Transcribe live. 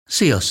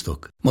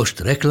Sziasztok! Most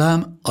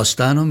reklám,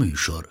 aztán a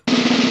műsor.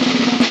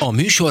 A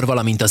műsor,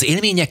 valamint az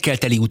élményekkel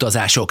teli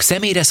utazások,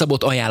 személyre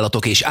szabott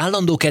ajánlatok és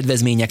állandó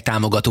kedvezmények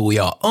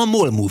támogatója a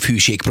MOLMOVE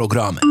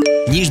hűségprogram.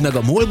 Nyisd meg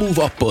a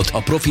MOLMOVE appot,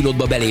 a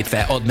profilodba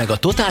belépve add meg a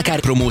Totalcar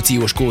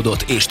promóciós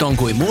kódot és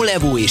tankolj MOL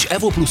Evo és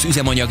Evo Plus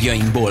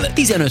üzemanyagjainkból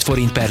 15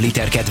 forint per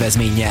liter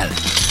kedvezménnyel.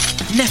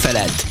 Ne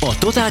feledd, a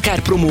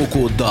Totalcar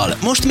promókóddal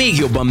most még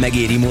jobban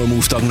megéri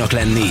MOLMOVE tagnak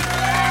lenni.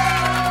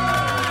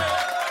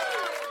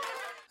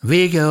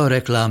 Vége a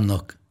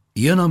reklámnak,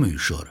 jön a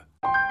műsor.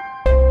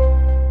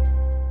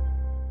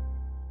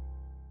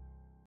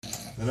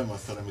 De nem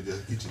azt, hanem ugye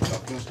kicsit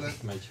lapos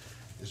lett. Megy.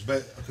 És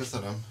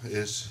köszönöm,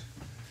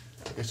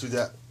 és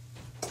ugye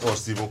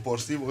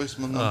porszívó, és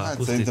mondom, hát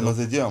pusztító. Szerintem az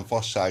egy olyan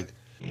fasság.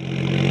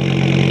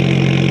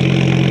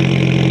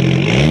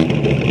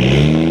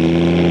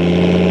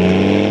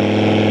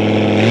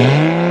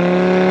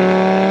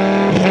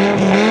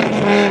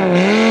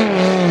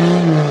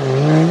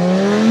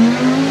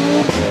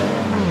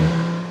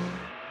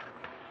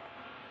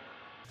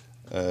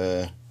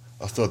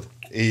 Azt tudod,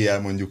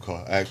 éjjel mondjuk,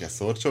 ha elkezd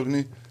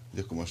szorcsogni,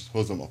 hogy akkor most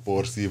hozom a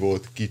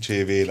porszívót,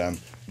 kicsévélem,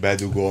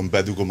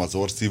 bedugom az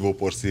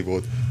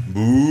porszívót,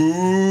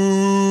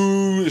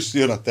 búúúú, és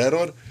jön a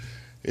terror,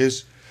 és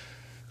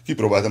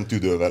kipróbáltam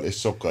tüdővel, és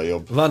sokkal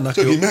jobb. Vannak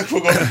csak jó. Így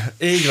megfogom.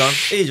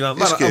 Így van.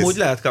 Amúgy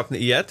lehet kapni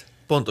ilyet,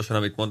 pontosan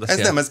amit mondasz. Ez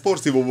nem, ez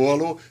porszívóból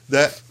való,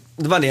 de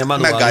van ilyen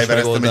manuális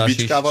megoldás egy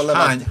bicskával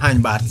levált.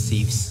 Hány bárt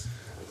szívsz?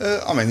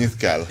 Amennyit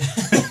kell.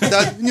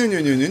 Tehát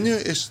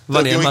és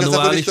van ilyen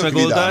manuális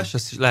megoldás, vidám.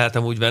 ezt is lehet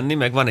amúgy venni,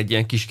 meg van egy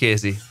ilyen kis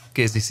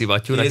kézi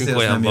szivattyú, nekünk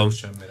olyan van.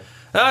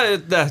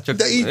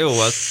 De így, jó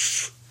volt.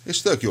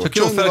 És tök jó. Csak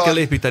jól fel kell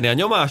építeni a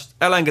nyomást,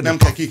 elengedni. Nem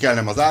kell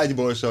kikelnem az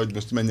ágyból, se, hogy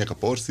most menjek a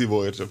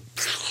porszívóért, csak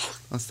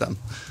aztán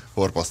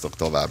horpasztok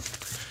tovább.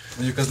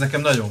 Mondjuk az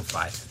nekem nagyon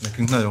fáj.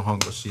 Nekünk nagyon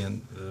hangos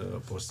ilyen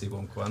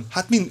porszívónk van.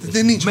 Hát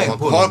de nincs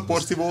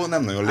halporszívó,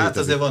 nem nagyon létezik. Hát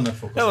azért vannak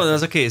fokok. Ja, van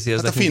ez a kézi,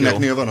 ez hát a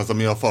finneknél van az,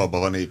 ami a falba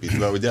van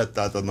építve, ugye?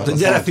 Tehát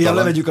gyere fiam,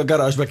 lemegyünk a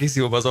garázsba,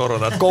 kiszívom az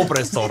orronat,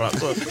 kompresszorral.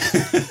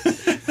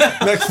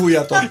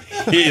 Megfújjatok.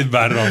 7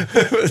 bárra.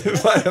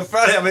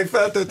 Felje még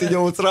feltölti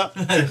 8-ra.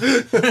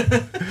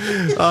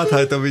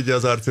 Áthajtom így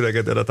az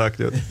arcüregeden a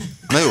taknyot.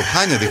 Na jó,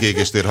 hányadik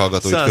égéstér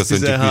hallgatóit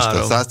köszöntjük,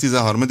 Pista?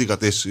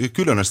 113-at, és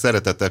különös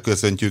szeretettel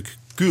köszöntjük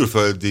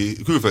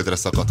külföldre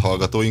szakadt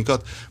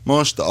hallgatóinkat.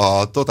 Most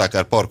a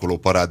Totalcar parkoló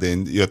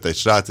parádén jött egy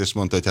srác, és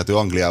mondta, hogy hát ő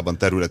Angliában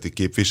területi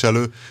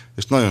képviselő,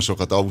 és nagyon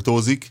sokat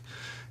autózik.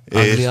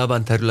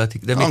 Angliában területi,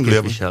 de mit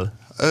képvisel?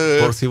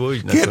 Porszívó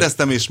ügynök?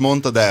 Kérdeztem és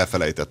mondta, de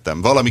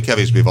elfelejtettem. Valami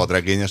kevésbé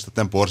vadregényes, tehát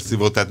nem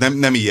porszívó, tehát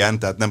nem ilyen,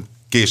 tehát nem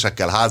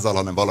késekkel házal,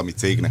 hanem valami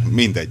cégnek,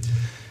 mindegy.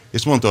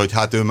 És mondta, hogy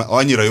hát ő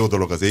annyira jó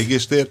dolog az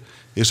égéstér,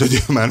 és hogy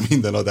ő már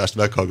minden adást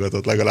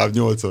meghallgatott legalább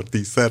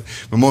 8-10-szer,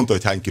 mert mondta,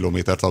 hogy hány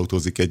kilométert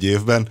autózik egy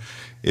évben,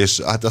 és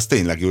hát az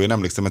tényleg jó. Én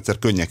emlékszem, egyszer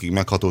könnyekig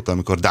meghatódtam,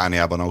 amikor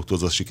Dániában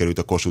autózott, sikerült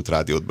a Kossuth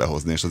rádiót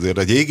behozni, és azért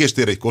egy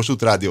égéstér egy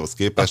Kossuth rádióhoz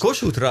képest... A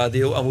Kossuth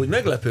rádió amúgy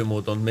meglepő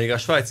módon még a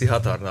svájci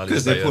határnál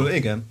is bejön.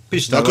 Igen.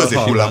 A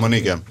középhullámon,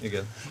 igen.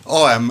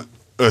 AM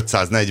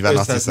 540,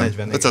 azt hiszem.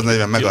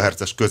 540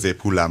 MHz-es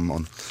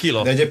középhullámon.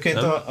 De egyébként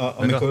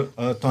amikor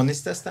a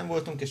taniszteszten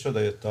voltunk, és oda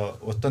jött a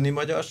ottani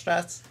magyar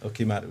srác,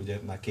 aki már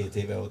 2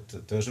 éve ott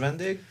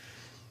törzsvendég,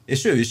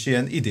 és ő is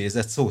ilyen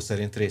idézett szó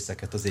szerint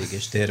részeket az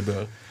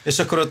égéstérből. És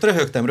akkor ott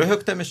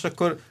röhögtem, és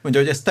akkor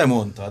mondja, hogy ezt te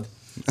mondtad.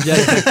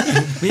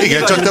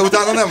 Igen, csak te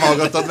utána nem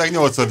hallgattad meg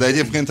 8-szor, de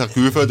egyébként, ha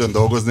külföldön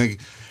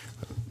dolgoznék,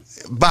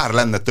 bár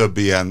lenne több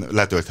ilyen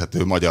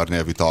letölthető magyar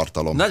nyelvű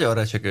tartalom. Nagyon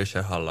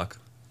recsegősen hallak.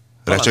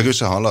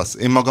 Recsegősen hallasz?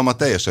 Én magamat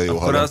teljesen jó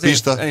hallom.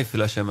 Pista, én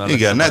fülesem mellett.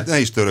 Igen, ne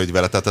is törődj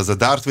vele, tehát ez a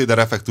Darth Vader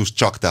effektus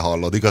csak te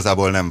hallod,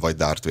 igazából nem vagy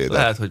Darth Vader.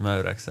 Lehet, hogy már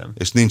öregszem.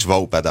 És nincs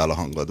wow pedál a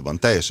hangodban,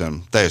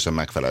 teljesen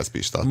megfelelsz,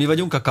 Pista. Mi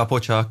vagyunk a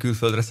kapocsa a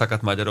külföldre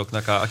szakadt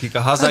magyaroknak, akik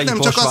a hazai nem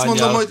posvánnyal...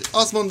 csak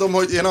azt mondom,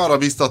 hogy én arra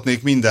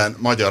biztatnék minden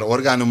magyar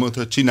orgánumot,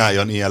 hogy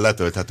csináljon ilyen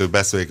letölthető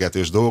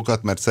beszélgetős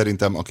dolgokat, mert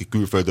szerintem aki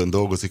külföldön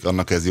dolgozik,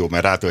 annak ez jó,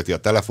 mert rátölti a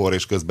telefon,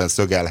 és közben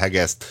szögel,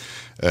 hegeszt,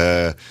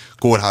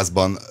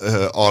 kórházban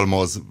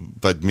almoz,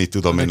 vagy mit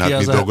tudom én, hát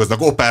mit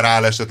dolgoznak,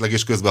 operál esetleg,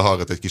 és közben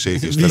hallgat egy kis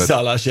égésteret.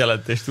 Visszaállás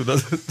jelentés,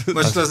 tudod.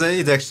 Most az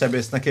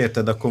idegsebésznek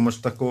érted, akkor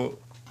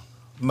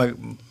meg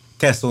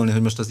kell szólni,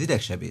 hogy most az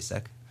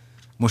idegsebészek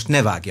most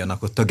ne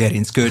vágjanak ott a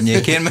gerinc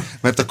környékén.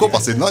 Mert a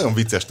kopasz egy nagyon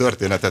vicces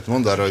történetet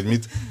mond arra, hogy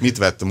mit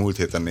vett múlt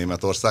héten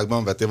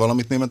Németországban. Vettél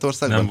valamit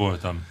Németországban? Nem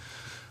voltam.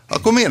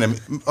 Akkor miért nem?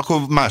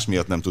 Akkor más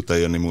miatt nem tudtál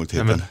jönni múlt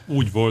héten. Nem,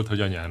 úgy volt,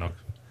 hogy anyának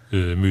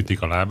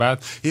műtik a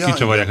lábát,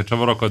 kicsavarják a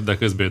csavarokat, de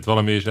közben jött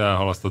valami, és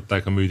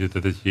elhalasztották a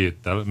műtétet egy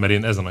héttel, mert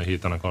én ezen a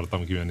héten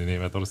akartam kimenni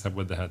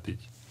Németországba, de hát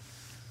így.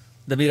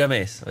 De mire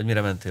mész? Vagy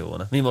mire mentél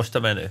volna? Mi most a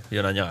menő?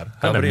 Jön a nyár.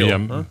 Hát nem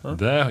ilyen,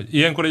 de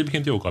ilyenkor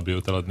egyébként jó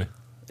kabriót eladni.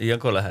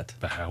 Ilyenkor lehet?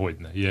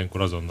 Hogyne.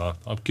 Ilyenkor azonnal.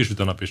 Kisüt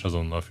a nap, és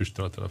azonnal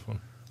füstöl a telefon.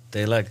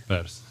 Tényleg?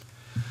 Persze.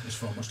 És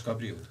van most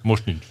kabrió?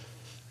 Most nincs.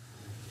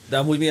 De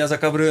amúgy mi az a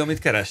kabrió, amit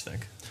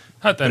keresnek?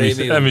 Hát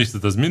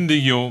emésztett az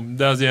mindig jó,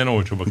 de az ilyen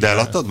olcsóbbak. De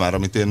eladtad már,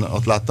 amit én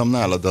ott láttam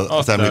nálad,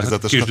 az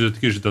emlékezetes?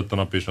 Kisütött a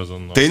nap és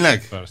azonnal.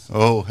 Tényleg? Persze.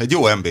 Ó, egy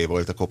jó MB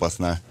volt a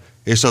kopasznál.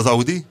 És az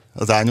Audi,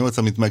 az A8,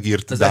 amit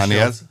megírt az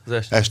Dániel.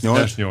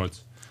 S8. S8.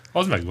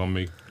 Az megvan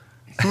még.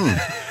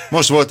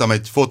 Most voltam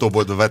egy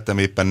fotóboltban, vettem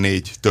éppen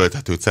 4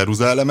 tölthető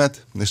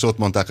ceruzaelemet, és ott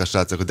mondták a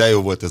srácok, hogy de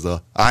jó volt ez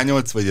a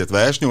A8, vagy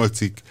illetve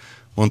S8-ig.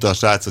 Mondta a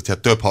srác, hogy hát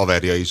több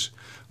haverja is,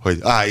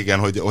 hogy igen,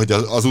 hogy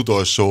az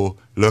utolsó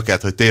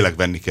löket, hogy tényleg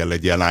venni kell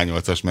egy ilyen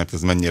A8-as, mert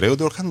ez mennyire jó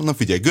dolog. Hát mondom,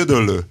 figyelj,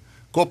 gödöllő,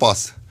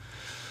 kopasz.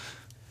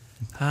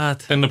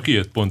 Hát... Tegnap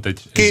kijött pont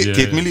egy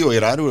 2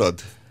 millióért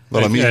árulod?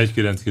 Valami?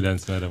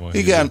 1,990-re van.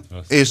 Igen,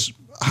 és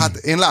hát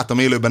én látom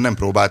élőben, nem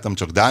próbáltam,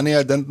 csak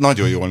Dániel, de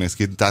nagyon jól néz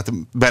ki. Tehát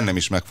bennem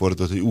is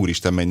megfordult, hogy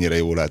úristen, mennyire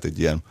jól lát egy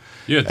ilyen.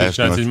 Jött egy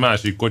srác egy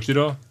másik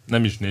kocsira,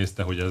 nem is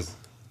nézte, hogy ez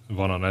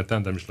van a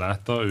neten, nem is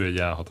látta, ő egy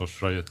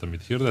A6-osra jött,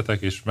 amit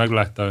hirdetek, és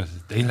meglátta, hogy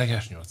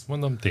tényleg S8?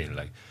 Mondom,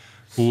 tényleg.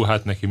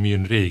 Hát neki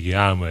milyen régi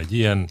álma egy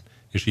ilyen,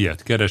 és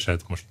ilyet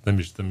keresett, most nem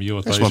is tudom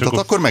mióta. És mondtad,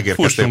 akkor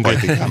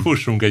megérkeztél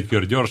fussunk egy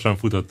kör, gyorsan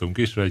futottunk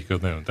is, egy kör,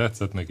 nagyon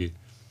tetszett neki.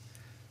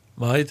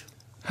 Majd?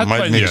 Hát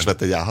majd mégis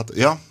vett egy A6.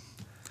 Ja?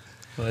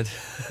 Majd.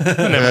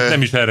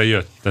 Nem is erre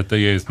jött, tehát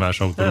egész más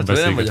autóról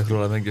beszélget. Nem vagyok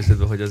róla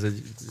meggyőződve, hogy ez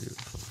egy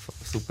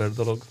szuper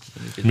dolog.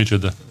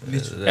 Micsoda?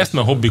 Ezt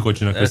már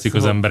hobbikocsinak veszik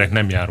az emberek,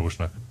 nem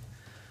járósnak.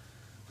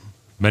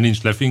 Mert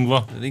nincs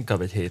lefingva.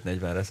 Inkább egy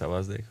 740-re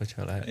szavaznék,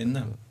 hogyha lehet. Én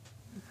nem.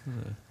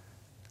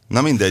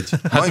 Na mindegy.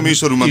 Mai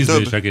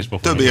műsorunkban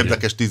több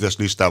érdekes 10-es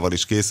listával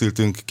is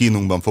készültünk,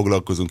 kínunkban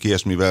foglalkozunk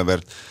ilyesmivel,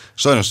 mert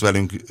sajnos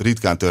velünk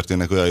ritkán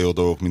történnek olyan jó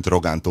dolgok, mint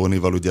Rogán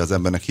Tónival, ugye az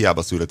embernek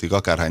hiába születik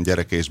akárhány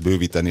gyereke és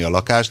bővíteni a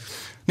lakást.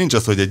 Nincs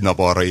az, hogy egy nap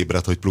arra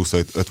ébred, hogy plusz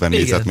 50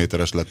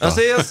 négyzetméteres lett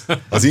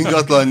az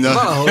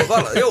ingatlanja.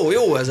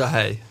 Jó ez a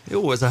hely.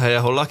 Jó ez a hely,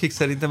 ahol lakik,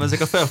 szerintem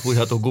ezek a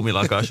felfújható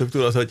gumilakások,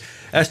 tudod, hogy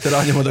este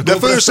rányomod a de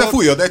föl se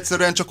fújod,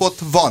 egyszerűen csak ott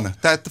van.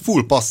 Tehát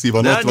full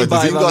passzívan ott vagy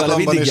az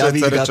ingatlanban, és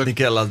egyszerűen csak...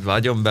 kell az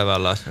vagyon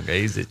bevallásnak,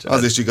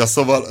 az is igaz,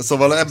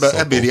 szóval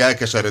ebbéli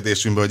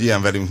elkeseredésünkből, hogy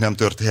ilyen velünk nem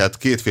történhet,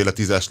 kétféle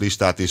 10-es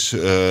listát is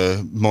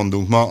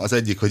mondunk ma. Az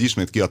egyik, hogy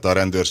ismét kiadta a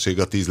rendőrség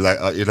a 10,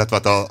 illetve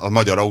a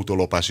magyar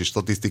autólopási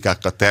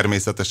statisztikákat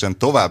természetesen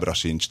továbbra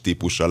sincs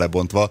típusra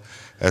lebontva.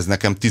 Ez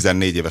nekem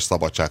 14 éves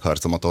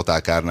szabadságharcom a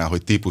Totál Kárnál,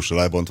 hogy típusra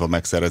lebontva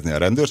megszerezni a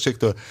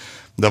rendőrségtől,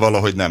 de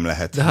valahogy nem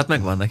lehet. De hát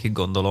megvan nekik,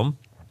 gondolom,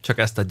 csak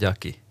ezt adják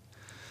ki.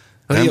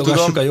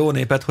 Riogassuk a jó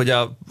népet, hogy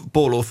a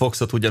Polo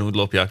Foxot ugyanúgy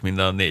lopják, mint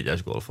a 4-es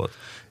Golfot.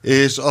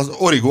 És az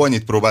Origo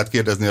annyit próbált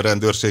kérdezni a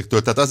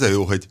rendőrségtől, tehát azért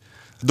jó, hogy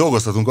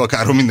dolgozhatunk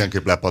akárról,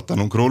 mindenképp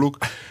lepattanunk róluk,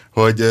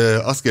 hogy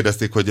azt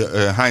kérdezték, hogy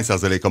hány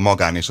százalék a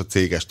magán és a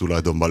céges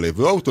tulajdonban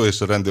lévő autó,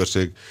 és a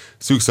rendőrség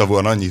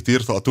szűkszavúan annyit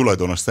írt, a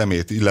tulajdonos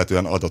szemét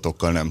illetően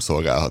adatokkal nem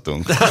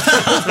szolgálhatunk. Nem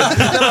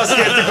azt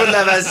kértük, hogy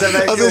nevezze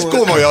meg. Az egy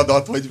komoly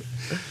adat, hogy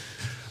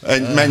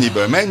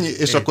mennyiből mennyi,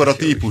 és akkor a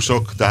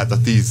típusok, tehát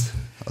a 10.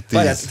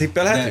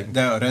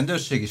 De a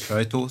rendőrségi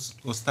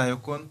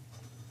sajtóosztályokon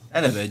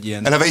eleve egy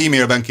ilyen... Eleve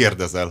e-mailben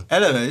kérdezel.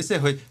 Eleve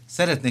hogy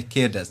szeretnék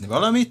kérdezni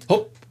valamit,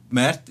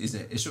 mert,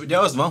 és ugye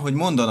az van, hogy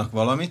mondanak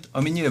valamit,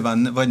 ami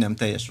nyilván vagy nem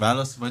teljes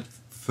válasz, vagy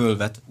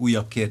fölvet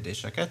újabb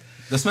kérdéseket,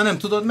 de azt már nem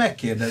tudod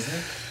megkérdezni,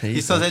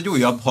 hisz az egy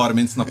újabb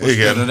 30 napos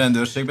kör a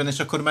rendőrségben, és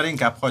akkor már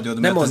inkább hagyod,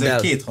 mert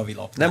azért 2 havi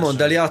lap. Nem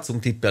mondd el,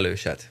 játszunk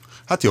tippelőset.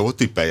 Hát jó,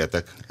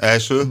 tippeljetek.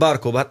 Első?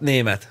 Barkov, hát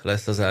német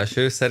lesz az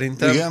első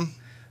szerintem. Igen.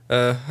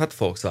 Hát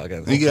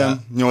Volkswagen.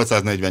 Igen,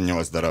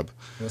 848 darab.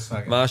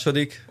 Volkswagen.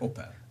 Második?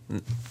 Opel.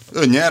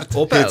 Ön nyert,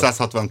 Opel?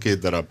 762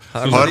 darab.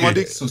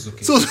 Harmadik?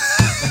 Suzuki.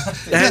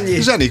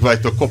 Ennyi. Zsenik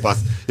vagytok, kopasz.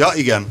 Ja,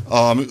 igen,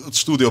 a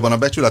stúdióban a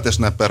becsületes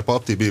Nepper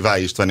Pap, Tibi,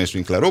 Váj István és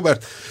Winkler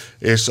Robert,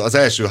 és az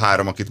első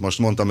 3, akit most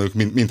mondtam, ők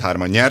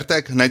mindhárman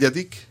nyertek.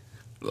 Negyedik?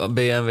 A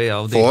BMW,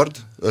 Audi. Ford,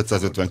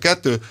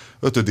 552.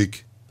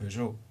 Ötödik?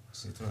 Peugeot,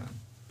 Citroën.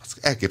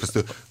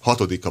 Elképesztő.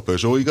 6. a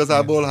Peugeot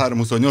igazából,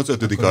 328,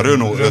 5. a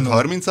Renault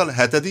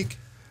 530-al, 7.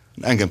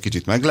 engem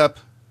kicsit meglep.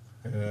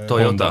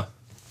 Toyota.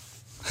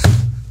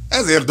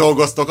 Ezért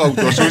dolgoztok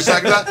autós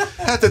újságnál.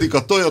 7.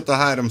 a Toyota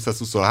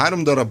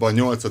 323 darabban,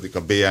 8. a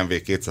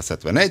BMW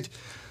 271,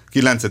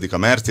 9. a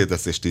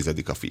Mercedes és 10.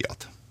 a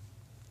Fiat.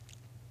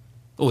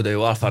 Ó, de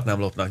jó, Alfát nem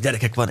lopnak.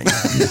 Gyerekek, van egy.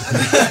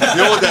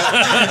 Jó,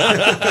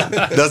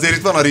 de azért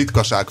itt van a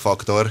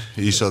ritkaságfaktor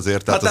is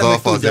azért. Tehát hát az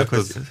Alfa azért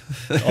hogy...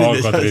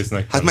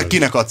 alkatrésznek. Hát meg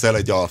kinek adsz el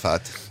egy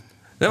Alfát?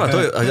 Nem, a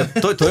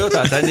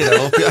Toyotát ennyire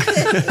lopják.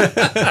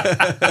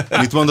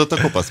 Mit mondott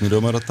a kopasz? Miről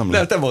maradtam le?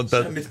 Nem, te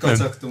mondtad. Semmit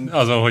kacagtunk.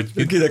 Azon,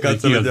 hogy kinek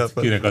adsz el egy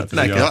Alfát?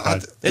 Nekem.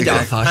 Egy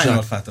Alfát. Hány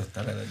Alfát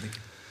adtál el eddig?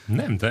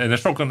 Nem, de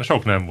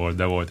sok nem volt,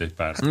 de volt egy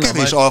pár. Hát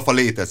kevés Alfa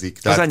létezik.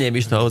 Tehát... Az enyém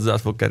is hozzá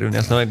fog kerülni,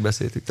 ezt már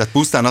megbeszéltük. Tehát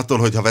pusztán attól,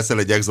 hogy ha veszel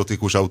egy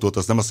egzotikus autót,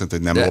 az nem azt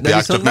jelenti, hogy nem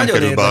lopják, csak nem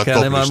kerül be a top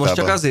listába. Most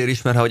csak azért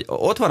is, mert hogy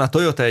ott van a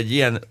Toyota egy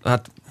ilyen,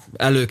 hát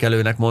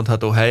előkelőnek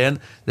mondható helyen,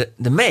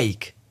 de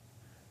melyik?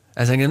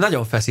 Ez engem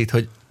nagyon feszít,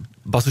 hogy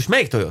basszus,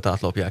 melyik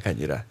Toyotát lopják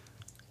ennyire?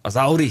 Az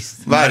Auris.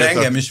 Már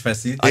engem is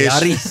feszít. A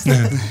Yaris.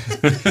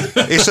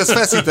 És ez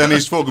feszíteni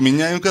is fog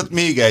mindnyájunkat.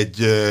 Még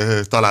egy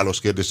találós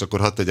kérdés, akkor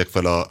hadd tegyek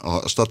fel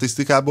a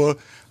statisztikából.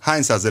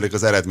 Hány százalék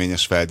az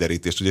eredményes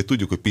felderítés? Ugye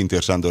tudjuk, hogy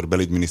Pintér Sándor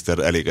belügyminiszter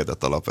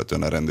elégedett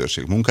alapvetően a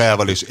rendőrség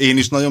munkájával, és én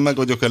is nagyon meg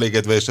vagyok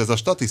elégedve, és ez a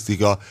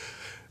statisztika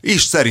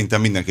is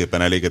szerintem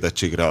mindenképpen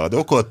elégedettségre ad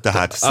okot,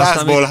 tehát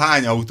 100-ból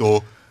hány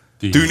autó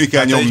tűnik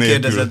el nyom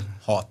nélkül?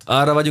 6.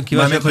 Arra vagyunk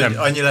kíváncsiak, hogy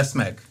annyi lesz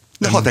meg.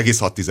 De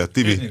 6,6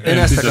 Tibi. Én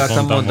ezt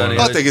akartam mondani.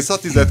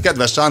 6,6,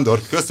 kedves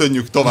Sándor,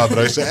 köszönjük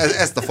továbbra, és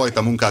ezt a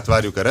fajta munkát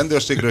várjuk a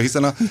rendőrségről,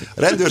 hiszen a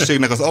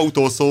rendőrségnek az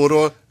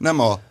autószóról nem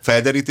a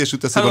felderítés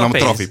jut eszébe, hanem a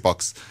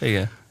trafipax.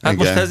 Igen. Hát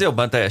igen. most ez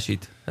jobban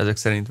teljesít, ezek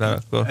szerint már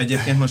akkor.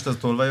 Egyébként most a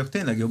tolvajok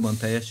tényleg jobban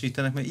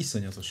teljesítenek, mert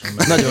iszonyatosan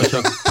meg. Nagyon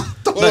sok.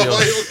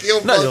 Tolvajok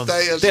jobban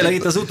teljesítenek. Tényleg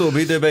itt az utóbbi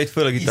időben, itt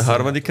főleg itt a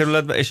 3.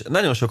 kerületben, és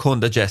nagyon sok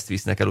Honda Jazz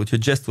visznek el,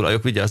 úgyhogy Jazz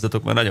tulajok,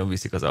 vigyázzatok, mert nagyon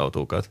viszik az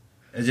autókat.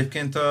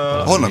 Egyébként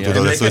honnan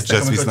tudod ezt, hogy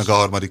Jazz visznek a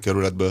 3.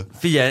 kerületből?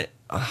 Figyelj,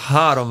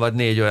 3 vagy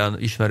 4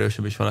 olyan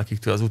ismerősöm is van,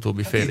 akiktől az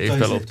utóbbi fél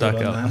évben lopták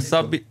el. A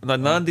Szabbi,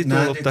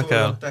 Nánditól lopták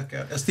el.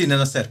 Ezt innen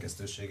a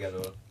szerkesztőség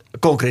elől.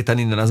 Konkrétan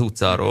innen az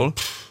utcáról.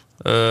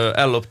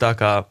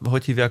 Ellopták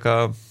hogy hívják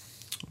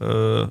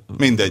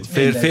mindegy.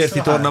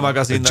 Férfi Torna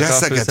magazinnak a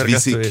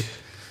főszerkesztőjét.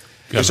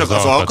 És az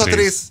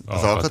alkatrész?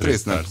 Az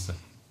alkatrész nem?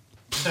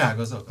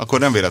 Drága az akkor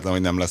nem véletlen,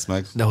 hogy nem lesz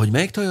meg. De hogy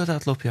melyik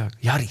Toyotát lopják?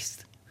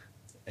 Yariszt?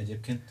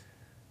 Egyébként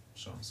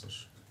sanszos.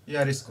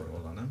 Yaris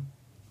Corolla, nem?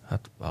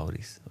 Hát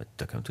Auris, vagy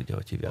tököm tudja,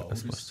 hogy hívják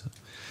ezt most.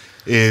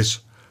 És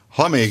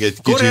ha még egy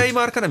kicsit... Koreai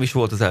márka nem is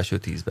volt az első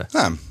 10-ben.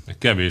 Nem.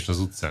 Kevés az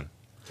utcán.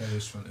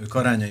 Kevés van. Ők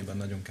arányaiban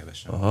nagyon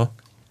kevesen.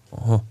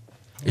 Aha.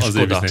 És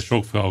azért visznek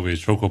sok Huawei,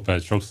 sok Opel,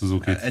 sok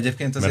Suzuki-t,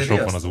 egyébként mert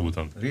sok van az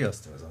úton.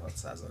 Riasztó ez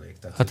a 6%.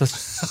 Tehát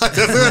hát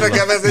ez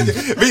öregem, ez egy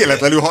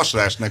véletlenül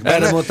hasra esnek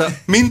benne.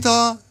 Mint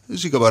a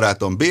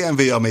zsigabarátom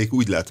BMW, amelyik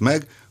úgy lett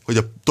meg, hogy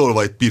a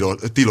tolvajt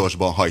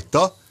tilosban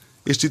hagyta,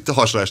 és itt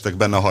hasra estek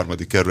benne a 3.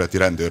 kerületi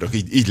rendőrök.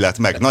 Így lett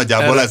meg.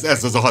 Nagyjából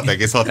ez az a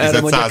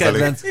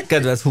 6,6%.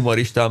 Kedvenc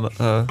humoristám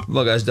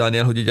Magás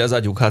Dániel, hogy ugye az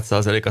agyunk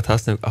 6%-at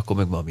használjuk, akkor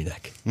meg ma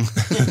minek.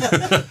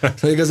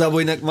 Szóval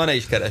igazából ma ne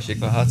is keresik,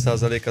 mert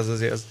 6% az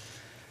azért az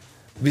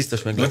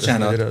biztos meg lehet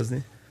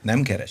magyarázni.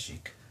 Nem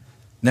keresik.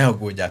 Ne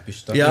aggódjál,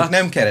 Pista. Ja. Ők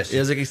nem keresik.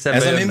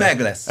 Ez ami meg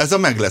lesz. Ez a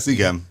meg lesz,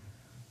 igen.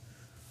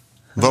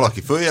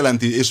 Valaki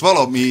följelenti, és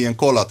valami ilyen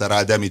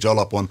collateral damage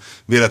alapon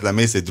véletlen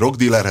mész egy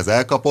drogdealerhez,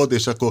 elkapod,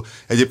 és akkor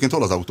egyébként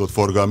hol az autót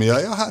forgalmia?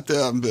 Ja, hát...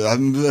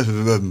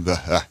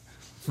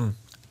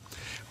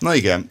 Na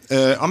igen,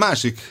 a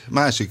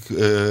másik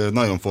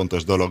nagyon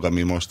fontos dolog,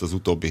 ami most az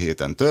utóbbi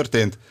héten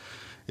történt,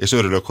 és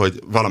örülök,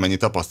 hogy valamennyi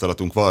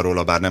tapasztalatunk van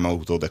róla, bár nem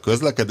autó, de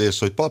közlekedés,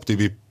 hogy Pap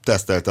Tibi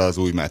tesztelte az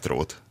új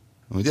metrót.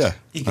 Ugye?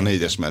 Igen. A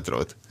 4-es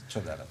metrót.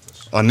 Csodálatos.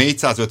 A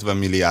 450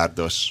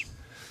 milliárdos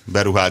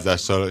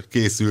beruházással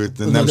készült.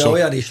 Nem de sok,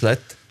 olyan is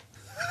lett.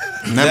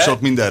 Nem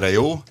sok mindenre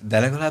jó. De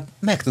legalább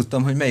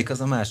megtudtam, hogy melyik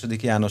az a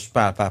második János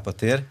Pál pápa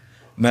tér,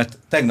 mert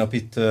tegnap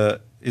itt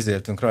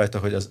izéltünk rajta,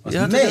 hogy az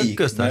ja, melyik.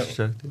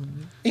 Köztársaság.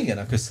 Igen,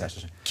 a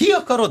köztársaság. Ki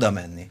akar oda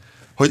menni?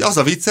 Hogy az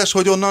a vicces,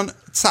 hogy onnan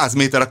 100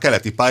 méter a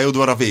keleti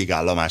pályaudvar a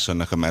végállomás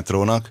ennek a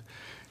metrónak.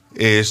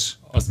 És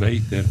az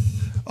melyik tér?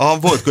 A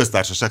volt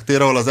köztársaság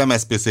tér, ahol az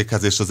MSZP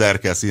székház és az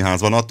Erkel színház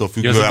van, attól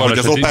függően, hogy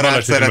az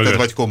operát szereted, mögött.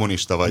 Vagy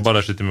kommunista vagy.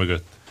 Baleseti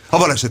mögött. A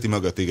baleseti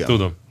mögött, igen.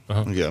 Tudom.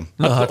 Aha. Igen.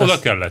 Hát oda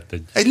kellett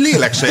egy. Egy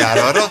lélek se jár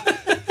arra.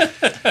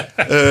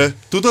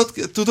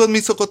 Tudod, mi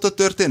szokott ott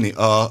történni?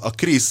 A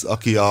Chris,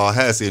 aki a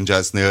Hells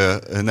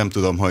Angelsnél nem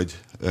tudom, hogy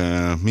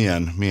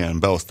milyen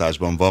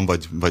beosztásban van,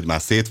 vagy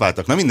már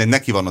szétváltak. Na mindegy,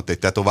 neki van ott egy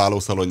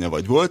tetoválószalonja,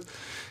 vagy volt,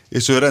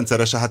 és ő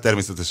rendszeresen, hát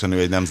természetesen ő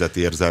egy nemzeti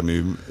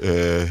érzelmű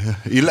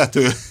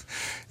illető,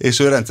 és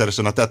ő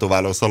rendszeresen a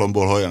tetováló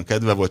szalomból, ha olyan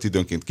kedve volt,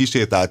 időnként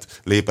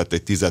kisétált, lépett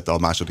egy 10 a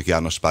második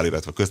János Pál,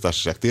 illetve a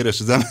köztársaság tér, és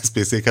az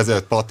MSZP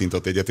székhez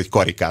pattintott egyet egy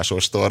karikás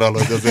ostorral,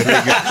 hogy azért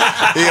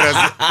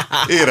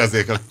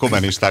érezzék a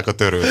kommunisták a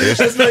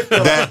törődést.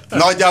 De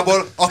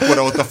nagyjából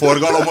akkora ott a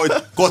forgalom, hogy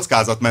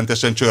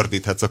kockázatmentesen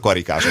csördíthetsz a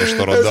karikás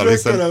ostoroddal.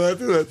 Ez hiszen...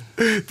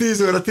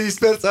 10 óra 10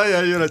 perc,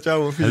 ajánl, jön a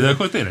csávó. De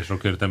akkor tényleg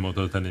sok értem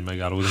oda tenni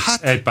megállódott.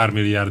 Hát, egy pár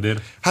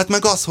milliárdért. Hát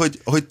meg az,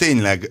 hogy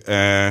tényleg...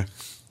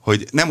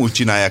 hogy nem úgy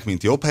csinálják,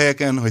 mint jobb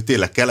helyeken, hogy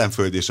tényleg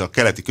Kelenföld és a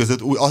keleti között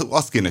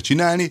azt kéne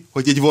csinálni,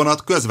 hogy egy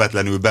vonat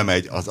közvetlenül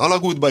bemegy az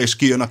alagútba, és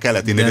kijön a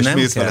keletinél, és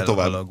mész vele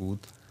tovább.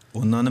 Alagút.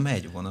 Onnan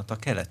megy vonat a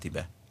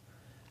keletibe.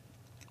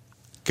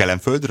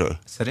 Kelenföldről?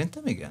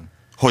 Szerintem igen.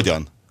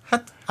 Hogyan?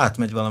 Hát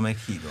átmegy valamelyik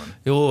hídon.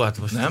 Jó, hát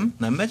most...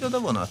 Nem megy oda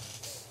vonat?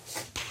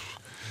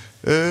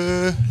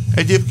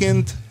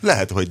 Egyébként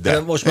lehet, hogy de.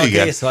 Most már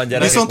kész van,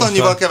 gyerek. Viszont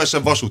annyival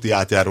kevesebb vasúti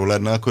átjáró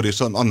lenne akkor, és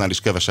annál is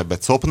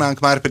kevesebbet szopnánk,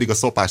 már pedig a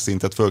szopás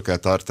szintet föl kell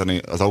tartani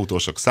az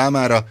autósok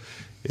számára,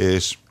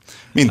 és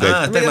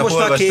mindegy. Tegnap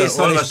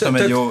olvastam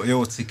egy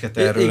jó cikket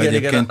erről, igen,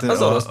 egyébként.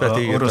 Az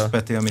Orosz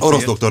Peti, amit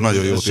Orosz doktor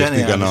nagyon jót írt,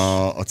 igen,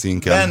 a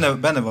cinken.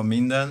 Benne van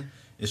minden,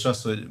 és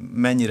az, hogy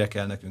mennyire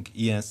kell nekünk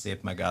ilyen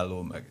szép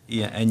megálló, meg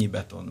ilyen, ennyi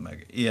beton,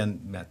 meg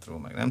ilyen metró,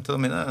 meg nem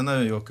tudom, én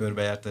nagyon jól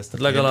körbejárt ezt a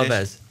kérdést. Legalább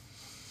ez.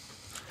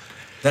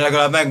 De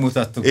legalább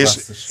megmutattuk. És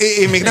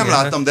én még nem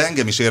láttam, de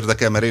engem is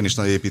érdekel, mert én is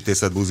nagy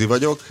építészetbuzi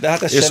vagyok. De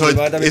hát ez és semmi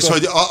baj, de és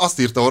hogy azt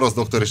írta Orosz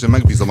doktor, és én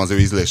megbízom az ő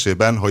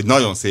ízlésében, hogy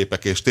nagyon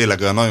szépek, és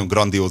tényleg olyan nagyon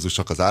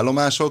grandiózusak az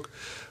állomások,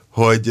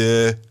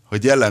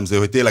 hogy jellemző,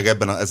 hogy tényleg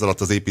ez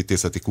alatt az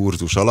építészeti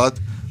kurzus alatt,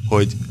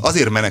 hogy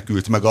azért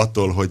menekült meg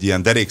attól, hogy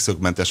ilyen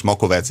derékszögmentes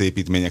makovec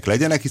építmények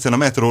legyenek, hiszen a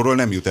metróról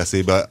nem jut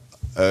eszébe,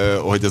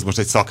 hogy ez most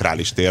egy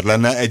szakrális tér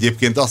lenne.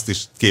 Egyébként azt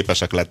is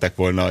képesek lettek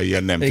volna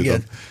ilyen, nem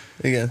tudom.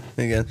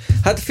 Igen.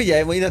 Hát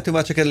figyelj, innentől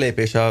már csak egy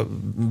lépés a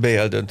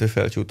BL döntő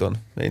felcsúton.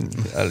 Én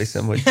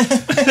elhiszem, hogy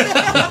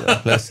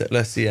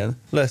lesz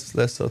ilyen.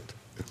 Lesz ott.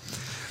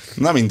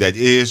 Na mindegy,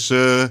 és...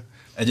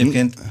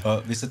 Egyébként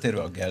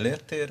visszatérve a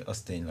Gellért tér, az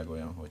tényleg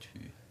olyan, hogy hű.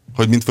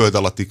 Hogy mint föld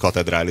alatti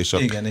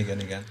katedrálisok. Igen.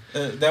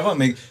 De van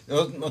még,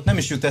 ott nem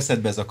is jut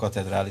eszedbe ez a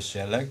katedrális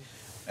jelleg.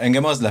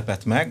 Engem az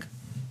lepett meg,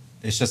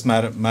 és ezt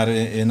már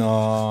én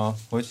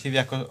hogy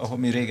hívják,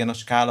 ami régen a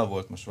Skála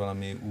volt, most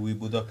valami új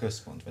Buda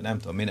központ, vagy nem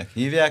tudom, minek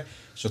hívják,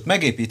 és ott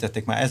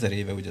megépítették már 1000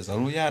 éve ugye az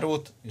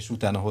aluljárót, és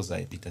utána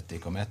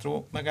hozzáépítették a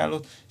metró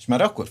megállót, és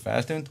már akkor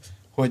feltűnt,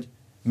 hogy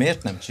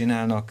miért nem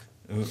csinálnak,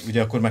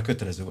 ugye akkor már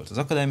kötelező volt az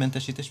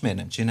akadálymentesítés, miért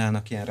nem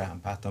csinálnak ilyen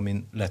rámpát,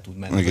 amin le tud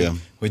menni,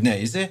 hogy ne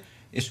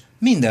és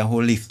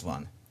mindenhol lift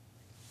van.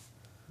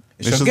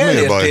 És a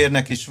Gellért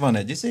térnek is van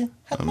egy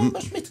hát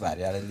most mit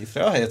várjál egy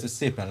liftre? Ahelyett, hogy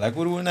szépen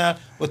legurulnál,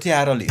 ott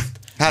jár a lift.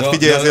 Hát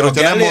figyelj, azért,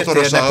 hogyha nem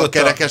motoros a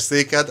kerekes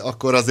széked,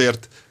 akkor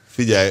azért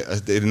figyelj,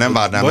 én nem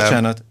várnám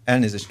Bocsánat,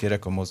 elnézést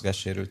kérek a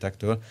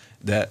mozgássérültektől,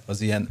 de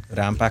az ilyen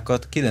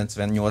rámpákat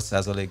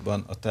 98%-ban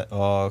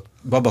a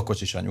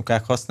babakocsis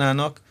anyukák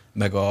használnak,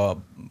 meg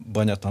a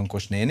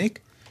banyatankos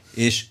nénik,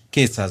 és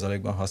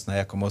 2%-ban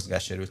használják a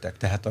mozgássérültek.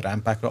 Tehát a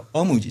rámpákra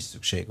amúgy is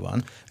szükség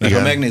van. Mert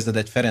ha megnézed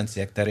egy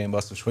Ferenciek terén,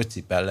 basszus, hogy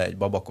cipel le egy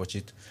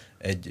babakocsit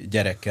egy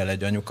gyerekkel,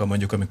 egy anyuka,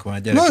 mondjuk amikor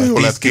már gyerek. Na jó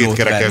lehet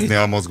kétkerekezni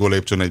a mozgó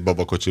lépcsőn egy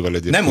babakocsival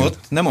egyébként.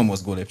 Nem a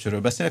mozgó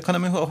lépcsőről beszélek,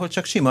 hanem ahol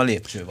csak sima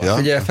lépcső van. Ja.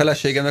 Ugye a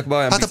feleségemnek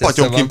baján hát a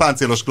Patyomkin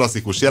páncélos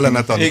klasszikus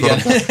jelenet, amikor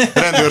a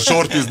rendőr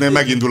sortűznél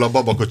megindul a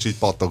babakocsi így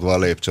pattogva a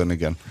lépcsőn,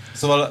 igen.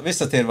 Szóval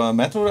visszatérve a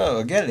metróra,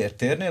 a Gellért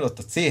térnél, ott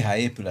a CH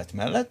épület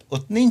mellett,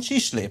 ott nincs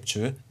is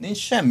lépcső, nincs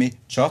semmi,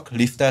 csak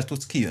lifttel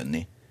tudsz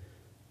kijönni.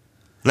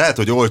 Lehet,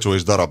 hogy olcsó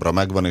és darabra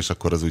megvan, és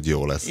akkor az úgy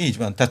jó lesz. Így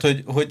van,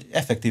 tehát hogy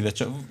effektíve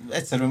csak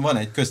egyszerűen van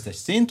egy köztes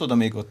szint, oda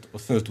még ott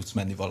föl tudsz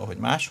menni valahogy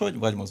máshogy,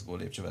 vagy mozgó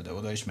lépcsővel, de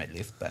oda is megy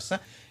lift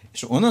persze,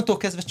 és onnantól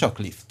kezdve csak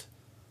lift.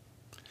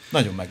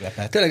 Nagyon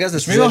meglepett. Tényleg ez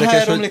és mi van, ha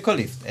elromlik a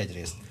lift?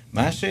 Egyrészt.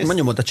 Másrészt...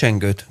 Mondjam ott a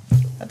csengőt.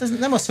 Hát ez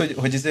nem az,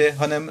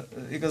 hanem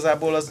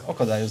igazából az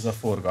akadályozza a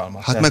forgalmat.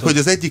 Hát tehát meg, hogy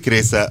az egyik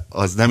része,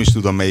 az nem is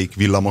tudom melyik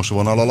villamos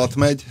vonal alatt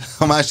megy,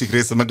 a másik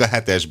része meg a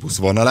 7-es busz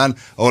vonalán,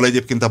 ahol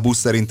egyébként a busz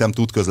szerintem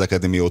tud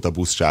közlekedni, mióta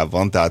buszsáv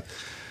van, tehát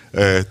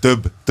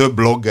több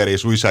blogger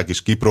és újság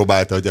is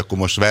kipróbálta, hogy akkor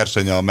most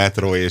verseny a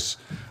metró és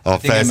a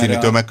felszíni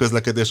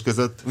tömegközlekedés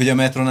között. Ugye a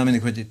metrónál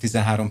mindig, hogy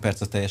 13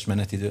 perc a teljes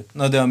menetidő.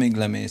 Na de amíg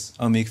lemész,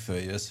 amíg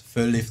följössz,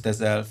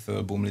 fölliftezel,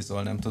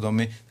 fölbumlizol, nem tudom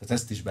mi,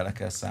 tehát ezt is bele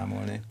kell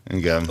számolni.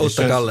 Igen. Ott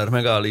a Galler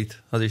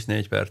megállít, az is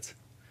 4 perc.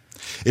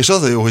 És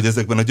az a jó, hogy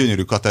ezekben a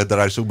gyönyörű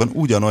katedrálisokban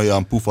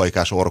ugyanolyan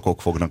pufajkás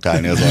orkok fognak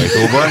állni az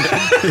ajtóban,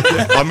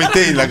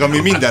 ami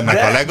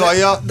mindennek a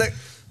legalja.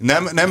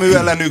 Nem ő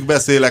ellenük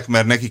beszélek,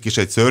 mert nekik is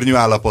egy szörnyű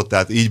állapot,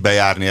 tehát így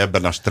bejárni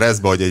ebben a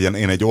stresszbe, hogy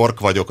én egy ork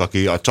vagyok,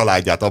 aki a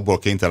családját abból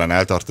kénytelen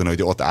eltartani,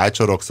 hogy ott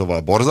ácsorog, szóval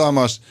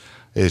borzalmas,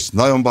 és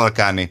nagyon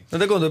balkáni.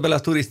 De gondolj bele, a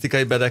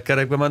turisztikai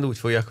bedekkerekben már úgy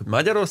fogják, hogy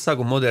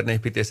Magyarországon modern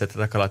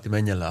építészetek alatt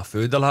menjen le a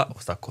föld alá,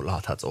 azt akkor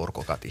láthatsz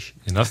orkokat is.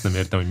 Én azt nem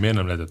értem, hogy miért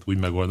nem lehetett úgy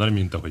megoldani,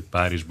 mint ahogy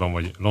Párizsban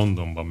vagy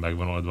Londonban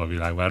megvan oldva a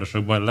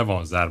világvárosokban, le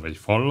van zárva egy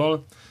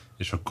fallal,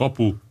 és a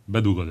kapu,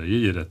 bedugod a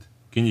jegyedet,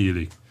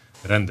 kinyílik,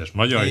 rendes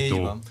nagy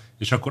ajtó,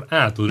 és akkor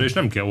átudra, és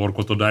nem kell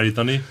orkot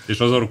odaállítani, és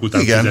az ork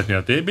után fizetni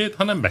a TB-t,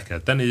 hanem be kell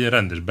tenni egy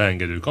rendes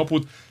beengedő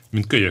kaput,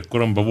 mint kölyök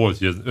koromban volt,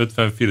 hogy az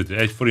 50 fillet,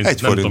 1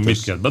 forint, nem tudom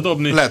mit kell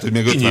bedobni. Lehet, hogy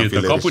még 50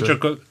 fillet a kapu,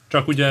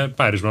 csak ugye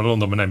Párizsban,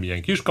 Londonban nem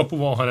ilyen kis kapu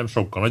van, hanem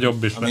sokkal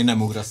nagyobb. És ami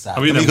nem ugrasz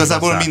át.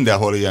 Igazából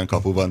mindenhol ilyen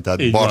kapu van,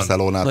 tehát így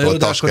Barcelonától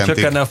Taskentig. Taskentig. Akkor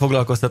csökkenne a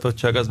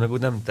foglalkoztatottság, az meg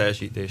úgy nem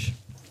teljesítés.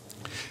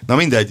 Na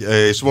mindegy,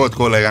 és volt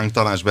kollégánk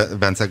Tamás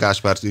Bence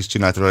Gáspár is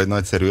csinált róla egy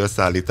nagyszerű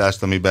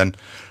összeállítást,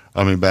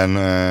 amiben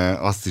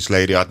azt is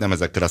leírja, hát nem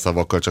ezekkel a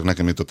szavakkal, csak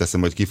nekem jutott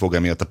eszembe, hogy ki fog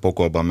emiatt a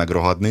pokolban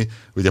megrohadni.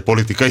 Ugye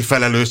politikai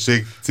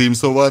felelősség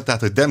címszóval,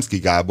 tehát hogy Demszky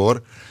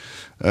Gábor,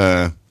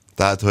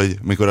 tehát hogy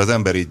mikor az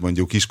ember így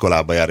mondjuk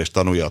iskolába jár és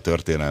tanulja a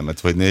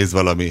történelmet, vagy néz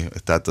valami,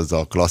 tehát az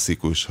a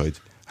klasszikus, hogy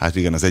hát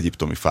igen, az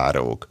egyiptomi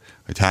fáraók,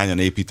 hogy hányan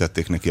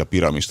építették neki a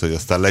piramist, hogy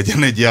aztán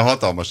legyen egy ilyen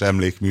hatalmas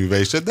emlékműve,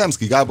 és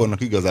Demszky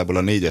Gábornak igazából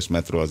a 4-es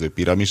metró az ő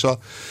piramisa.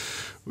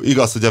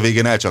 Igaz, hogy a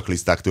végén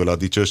elcsakliszták tőle a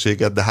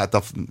dicsőséget, de hát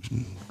a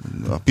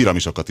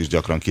piramisokat is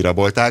gyakran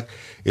kirabolták,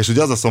 és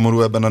ugye az a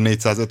szomorú ebben a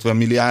 450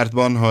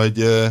 milliárdban,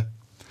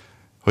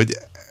 hogy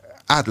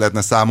át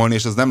lehetne számolni,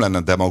 és az nem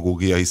lenne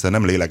demagógia, hiszen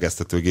nem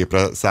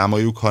lélegeztetőgépre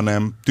számoljuk,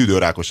 hanem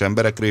tüdőrákos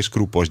emberekre és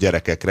krupos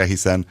gyerekekre,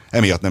 hiszen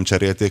emiatt nem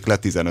cserélték le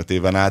 15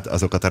 éven át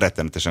azokat a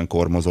rettenetesen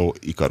kormozó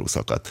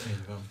ikaruszokat.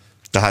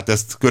 Tehát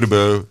ezt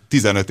körülbelül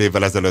 15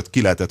 évvel ezelőtt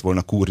ki lehetett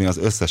volna kúrni az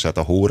összeset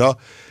a hóra,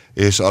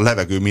 és a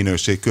levegő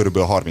minőség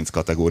körülbelül 30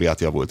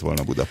 kategóriát javult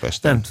volna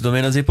Budapesten. Nem tudom,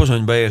 én azért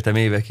Pozsonyba éltem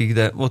évekig,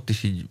 de ott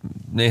is így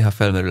néha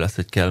felmerül lesz,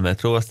 hogy kell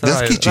metró. Aztán de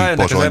ez kicsi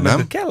Pozsony,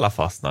 nem? Kell a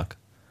fasznak.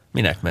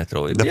 Minek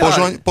metró? De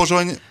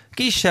Pozsony...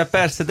 Kisebb,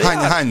 persze, de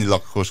Hány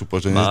lakosú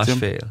Pozsony?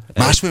 Másfél.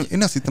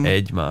 Én azt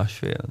hittem...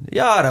 Másfél.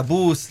 Jár a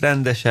busz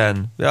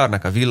rendesen,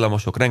 járnak a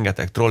villamosok,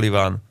 rengeteg troli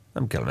van,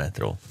 nem kell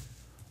metró.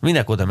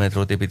 Minek oda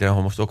metrót építeni,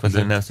 ha most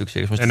okvetlenül nem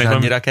szükséges? Most ez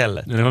annyira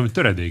kellett? Ennek valami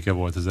töredéke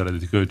volt az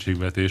eredeti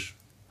költségvetés.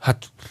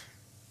 Hát...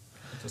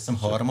 Azt hiszem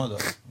harmada?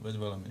 Vagy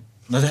valami?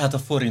 Na de hát a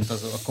forint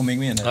az, akkor még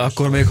milyen erős?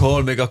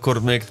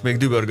 Akkor még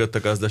dübörgött a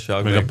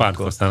gazdaság. Még a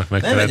pártkasztának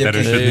meg kellett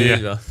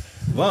erősödnie.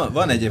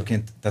 Van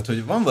egyébként, tehát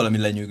hogy van valami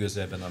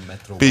lenyűgöző ebben a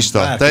metróban.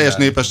 Pista, teljes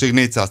népesség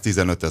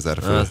 415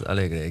 000 fő. Az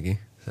elég régi,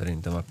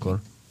 szerintem akkor.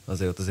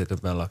 Azért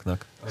többen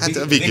laknak. Hát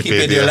a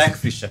Wikipédia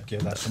legfrissebb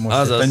kiadása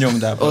most itt a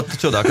nyomdában. Ott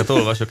csodákat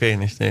olvasok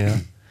én is néha.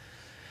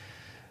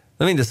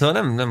 Na mindez,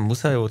 szóval nem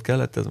muszáj volt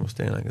kellett ez most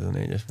tényleg ez a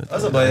 4-es metró.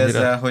 Az a baj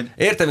ezzel, hogy...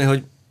 Értem én,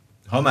 hogy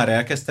ha már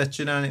elkezdted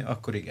csinálni,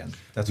 akkor igen.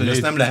 Tehát, hogy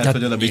azt nem lehet,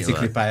 hogy oda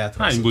biciklipályát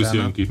raksz. Hány busz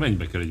jön ki?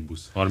 Mennyibe kell egy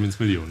busz? 30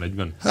 millió?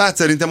 40? Hát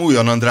szerintem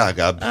újonnan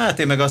drágább. Hát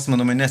én meg azt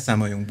mondom, hogy ne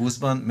számoljunk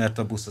buszban, mert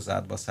a busz az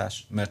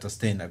átbaszás. Mert az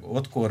tényleg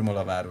ott kormol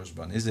a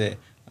városban.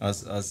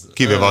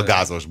 Kivéve a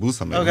gázos busz,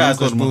 a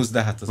gázos busz,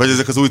 de hát... Vagy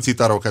ezek az új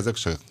citárok, ezek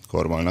se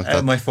kormolnak.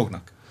 Tehát... Majd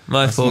fognak.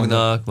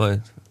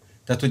 Majd.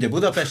 Tehát ugye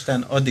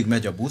Budapesten addig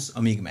megy a busz,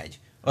 amíg megy.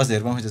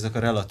 Azért van, hogy ezek a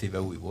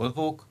relatíve új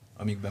Volvók,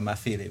 amikben már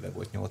fél éve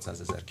volt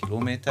 800 000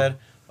 kilométer,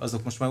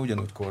 azok most már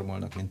ugyanúgy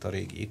kormolnak, mint a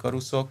régi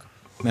Ikaruszok,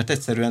 mert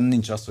egyszerűen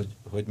nincs az,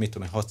 hogy mit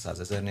tudom,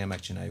 600 000-nél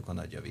megcsináljuk a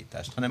nagy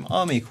javítást, hanem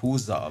amíg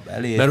húzza a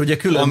belét. Mert ugye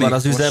külön van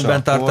az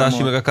üzemben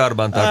tartási, meg a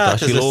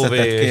kárbantartási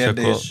lóvé, és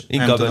akkor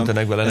inkább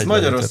öntenek vele. Ez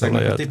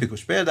Magyarországnak a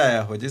tipikus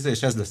példája, hogy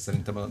és ez lesz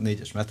szerintem a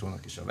 4-es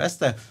metrónak is a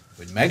veszte,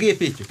 hogy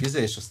megépítjük,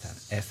 és aztán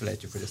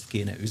elfelejtjük, hogy ezt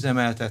kéne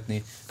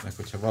üzemeltetni, meg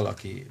hogyha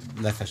valaki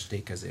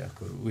lefestékezi,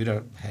 akkor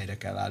újra helyre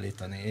kell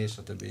állítani, és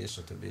a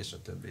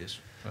többi.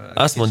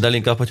 Azt mondd el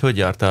inkább, hogy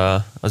járt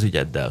az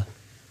ügyeddel.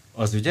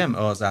 Az ügyem?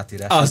 Az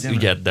átírás az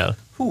ügyeddel.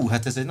 Hú,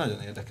 hát ez egy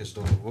nagyon érdekes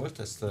dolog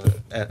volt.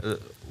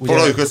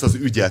 Foglaljuk össze az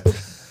ügyet.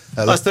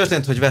 Az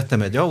történt, hogy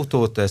vettem egy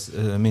autót, ez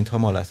mintha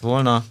ma lett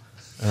volna.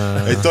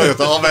 Egy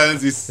Toyota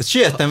Avensis.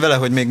 Siettem vele,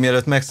 hogy még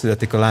mielőtt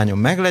megszületik a lányom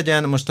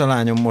meglegyen. Most a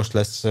lányom most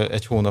lesz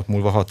egy hónap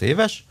múlva 6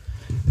 éves,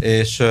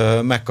 és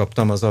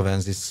megkaptam az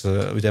Avensis,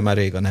 ugye már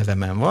rég a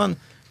nevemen van,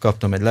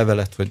 kaptam egy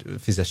levelet, hogy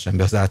fizessen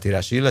be az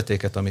átírási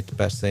illetéket, amit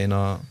persze én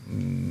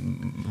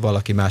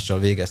valaki mással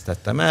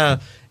végeztettem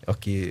el,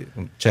 aki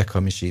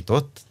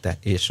csekkhamisított,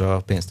 és a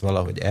pénzt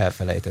valahogy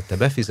elfelejtette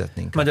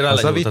befizetni. Magyarán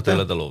lenyúlta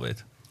tőled a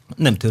lóvét.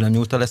 Nem tőlem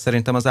nyúlta le,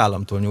 szerintem az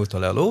államtól nyúlta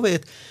le a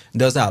lóvét,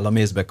 de az állam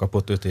észbe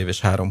kapott 5 év és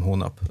 3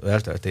 hónap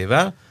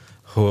elteltével,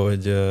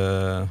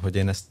 hogy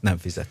én ezt nem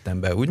fizettem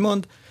be,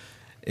 úgymond,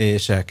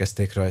 és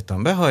elkezdték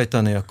rajtam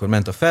behajtani, akkor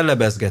ment a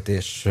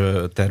fellebezgetés,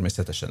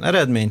 természetesen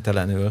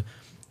eredménytelenül,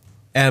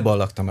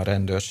 elballagtam a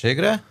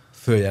rendőrségre,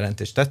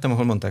 följelentést tettem,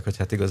 ahol mondták, hogy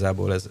hát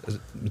igazából ez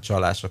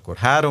csalás akkor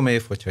 3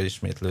 év, hogyha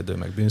ismétlődő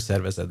meg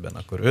bűnszervezetben,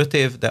 akkor 5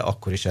 év, de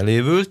akkor is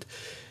elévült.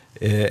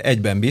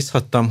 Egyben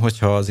bízhattam,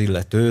 hogyha az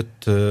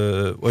illetőt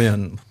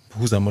olyan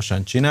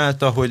húzamosan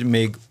csinálta, hogy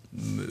még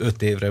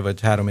 5 évre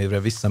vagy 3 évre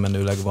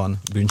visszamenőleg van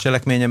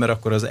bűncselekménye, mert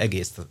akkor az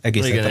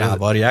egészet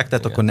rávarják,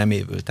 tehát akkor nem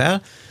évült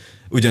el.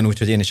 Ugyanúgy,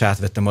 hogy én is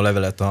átvettem a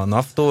levelet a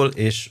NAV-tól,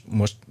 és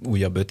most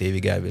újabb 5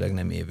 évig elvileg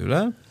nem évül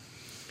el.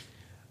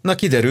 Na,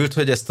 kiderült,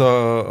 hogy ezt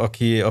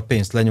aki a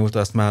pénzt lenyúlta,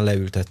 azt már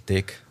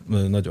leültették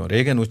nagyon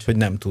régen, úgyhogy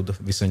nem tud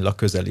viszonylag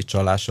közeli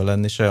csalása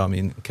lenni se,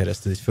 amin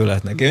keresztül így föl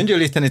lehetnek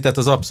öngyölíteni, tehát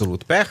az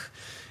abszolút pech,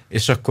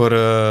 és akkor,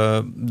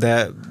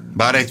 de...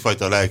 Bár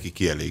egyfajta lelki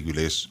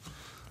kielégülés.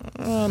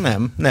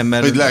 Nem,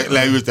 mert... Hogy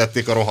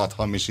leültették a rohadt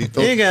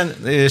hamisítót.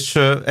 Igen, és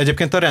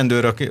egyébként a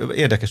rendőrök,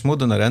 érdekes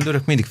módon a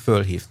rendőrök mindig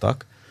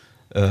fölhívtak,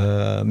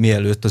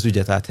 mielőtt az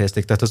ügyet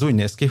áthelyezték. Tehát az úgy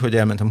néz ki, hogy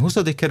elmentem 20.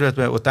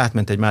 kerületbe, ott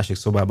átment egy másik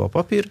szobába a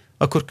papír,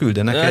 akkor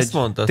küldenek egy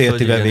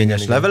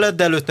tértivevényes levelet,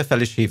 de előtte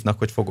fel is hívnak,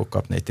 hogy fogok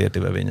kapni egy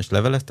tértivevényes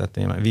levelet, tehát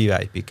ilyen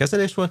VIP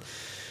kezelés volt.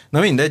 Na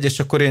mindegy, és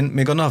akkor én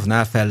még a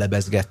NAV-nál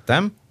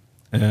fellebezgettem,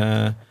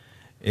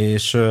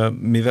 és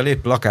mivel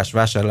épp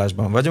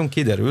lakásvásárlásban vagyunk,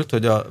 kiderült,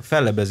 hogy a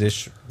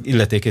fellebezés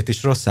illetékét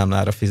is rossz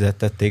számlára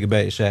fizettették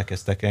be, és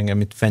elkezdtek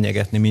engem itt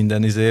fenyegetni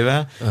minden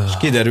izével, és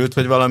kiderült,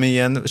 hogy valami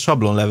ilyen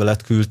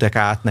sablonlevelet küldtek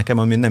át nekem,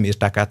 amin nem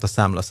írták át a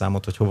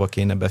számlaszámot, hogy hova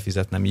kéne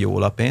befizetnem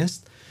jól a pénzt,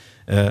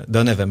 de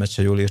a nevemet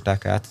se jól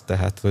írták át,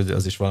 tehát hogy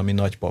az is valami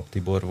nagy Pap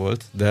Tibor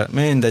volt, de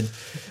mindegy.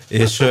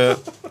 És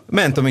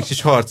ment a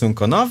kis harcunk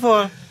a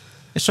NAV-val,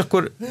 és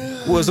akkor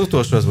az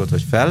utolsó az volt,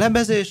 hogy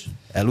fellebezés,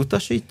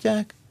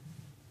 elutasítják,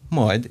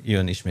 majd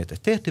jön ismét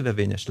egy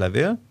tértivevényes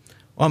levél,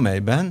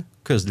 amelyben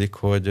közlik,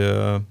 hogy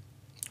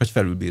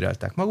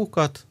felülbírálták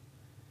magukat,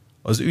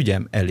 az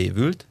ügyem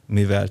elévült,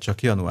 mivel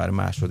csak január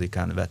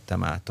 2-án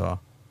vettem át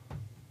a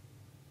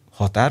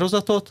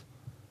határozatot,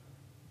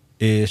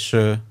 és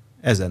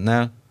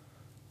ezennel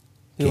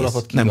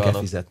kész, nem kell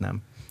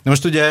fizetnem. Na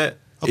most ugye...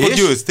 Akkor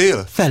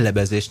győztél?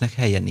 Fellebezésnek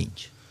helye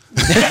nincs.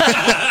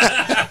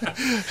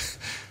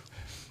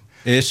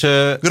 És,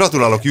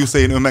 gratulálok,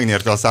 Usain, ön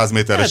megnyerte a 100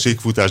 méteres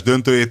síkfutás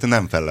döntőjét,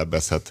 nem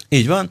fellebbezhet.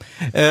 Így van.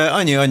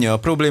 Annyi a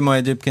probléma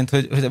egyébként,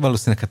 hogy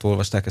valószínűleg hát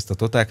olvasták ezt a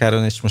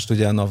Totálkáron, és most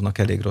ugye a NAV-nak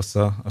elég rossz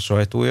a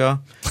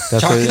sajtója. Tehát,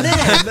 csak hogy...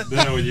 nem!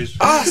 Dehogy is.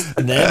 Azt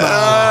nem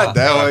áll!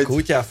 Dehogy. A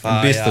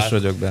kutyafáját. Biztos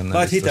vagyok benne.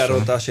 Majd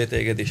hitelrontásé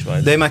téged is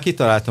majd. De én már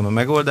kitaláltam a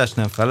megoldást,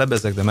 nem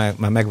fellebezek, de már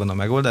megvan a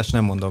megoldás,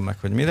 nem mondom meg,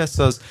 hogy mi lesz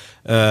az.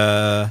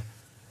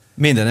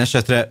 Minden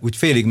esetre úgy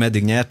félig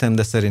meddig nyertem,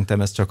 de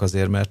szerintem ez csak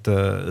azért, mert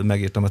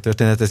megírtam a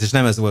történetet, és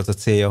nem ez volt a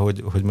célja,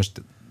 hogy most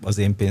az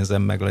én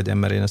pénzem meg legyen,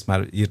 mert én ezt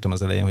már írtam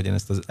az elején, hogy én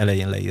ezt az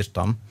elején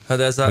leírtam. Hát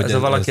ez a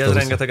valaki, ez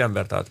rengeteg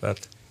embert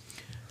átvert.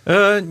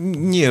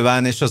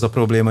 Nyilván, és az a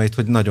probléma itt,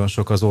 hogy nagyon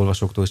sok az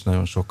olvasóktól, és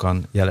nagyon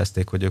sokan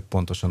jelezték, hogy ők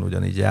pontosan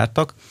ugyanígy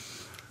jártak.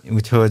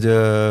 Úgyhogy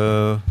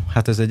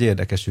hát ez egy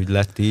érdekes ügy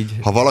lett így.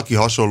 Ha valaki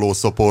hasonló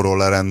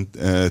szoporrolleren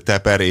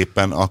teper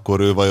éppen, akkor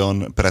ő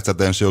vajon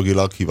precedens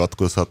jogilag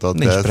hivatkozhat?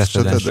 Nincs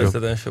precedens jog.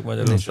 Precedens jog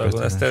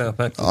Magyarországon. Ezt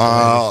meg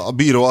a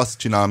bíró azt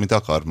csinál, amit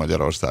akar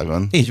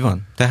Magyarországon. Így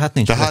van. Tehát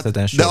nincs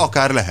precedens de jog.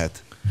 akár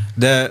lehet.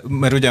 De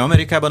mert ugye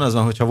Amerikában az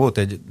van, hogyha volt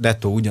egy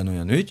dettó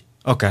ugyanolyan ügy,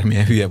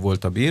 akármilyen hülye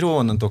volt a bíró,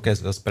 onnantól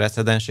kezdve az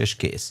precedens és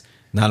kész.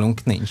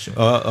 Nálunk nincs.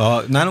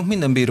 Nálunk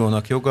minden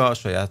bírónak joga a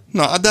saját.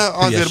 Na, de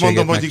azért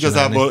mondom, hogy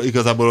megcsinálni.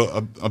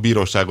 igazából a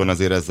bíróságon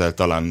azért ezzel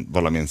talán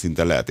valamilyen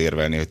szinten lehet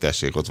érvelni, hogy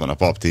tessék, ott van a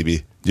Pap TV,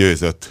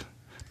 győzött.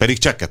 Pedig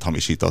csekket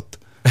hamisított.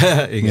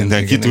 Igen,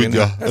 mindenki igen,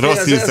 tudja. igen.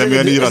 Rossz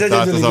hírszeműen íratta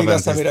át az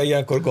Aventis. Amire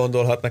ilyenkor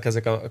gondolhatnak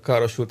ezek a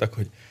károsultak,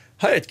 hogy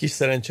ha egy kis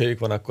szerencséjük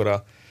van,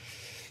 akkor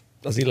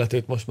az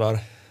illetőt most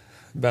már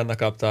benne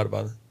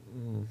kaptárban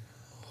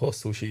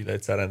hosszú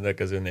sílétszer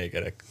rendelkező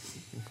négerek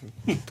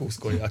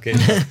túszkolják én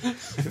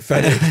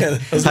fenéken.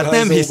 Hát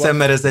nem hiszem,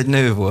 mert ez egy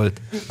nő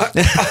volt.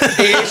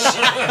 És?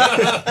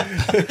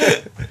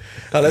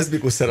 A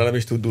leszbikus szerelem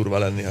is tud durva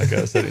lenni, ha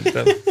kell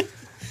szerintem.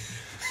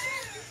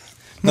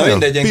 Na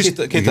mindegy,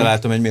 én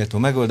kitaláltam egy méltó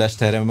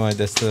megoldást erre, majd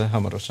ezt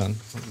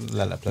hamarosan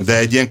leleplezem. De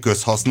egy ilyen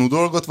közhasznú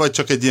dolgot, vagy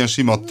csak egy ilyen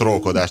sima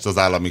trollkodást az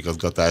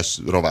államigazgatás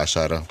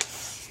rovására?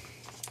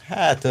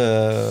 Hát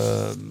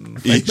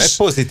egy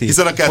pozitív.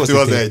 Hiszen a kettő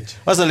pozitív. az egy.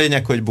 Az a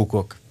lényeg, hogy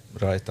bukok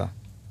rajta.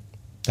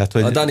 Tehát,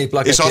 hogy... A Dani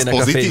plakettjének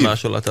a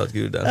fénymásolatát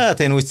küld el. Hát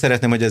én úgy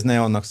szeretném, hogy ez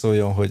ne annak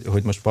szóljon,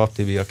 hogy most Pap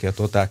TV, aki a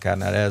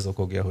Totálkárnál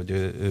elzokogja, hogy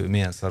ő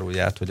milyen szarul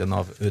járt, hogy a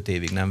NAV 5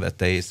 évig nem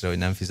vette észre, hogy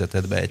nem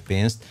fizetett be egy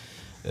pénzt.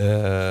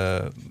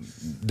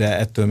 De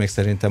ettől még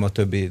szerintem a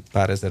többi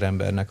pár ezer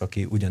embernek,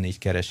 aki ugyanígy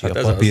keresi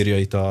a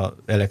papírjait a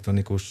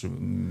elektronikus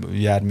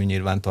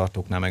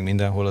járműnyilvántartóknál, meg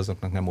mindenhol,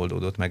 azoknak nem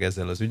oldódott meg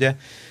ezzel az ügye.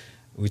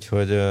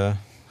 Úgyhogy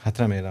hát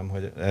remélem,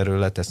 hogy erről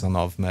letesz a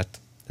NAV, mert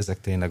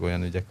ezek tényleg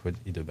olyan ügyek, hogy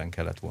időben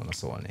kellett volna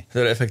szólni. De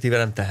effektíve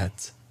nem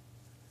tehetsz.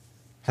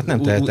 Hát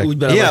nem tehetek.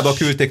 Hiába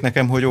küldték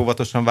nekem, hogy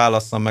óvatosan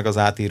válasszam meg az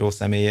átíró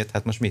személyét.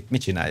 Hát most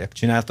mit csináljak?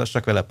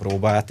 Csináltassak vele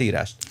próba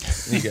átírást?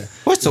 Igen.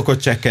 Hogy szokott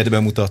csekket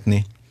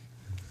bemutatni?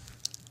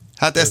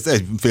 Hát ezt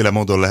egyféle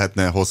módon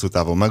lehetne hosszú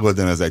távon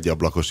megoldani, az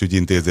egyablakos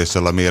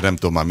ügyintézéssel, amiért nem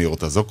tudom már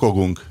mióta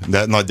zokogunk,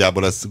 de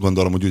nagyjából ezt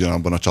gondolom, hogy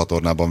ugyanabban a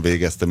csatornában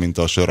végezte, mint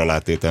a sör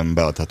alátéten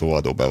beadható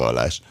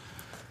adóbevallás.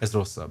 Ez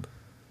rosszabb.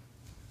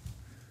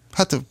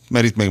 Hát,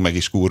 mert itt még meg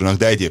is kúrnak,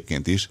 de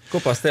egyébként is.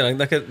 Kopasz,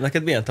 tényleg,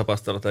 neked milyen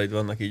tapasztalataid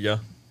vannak így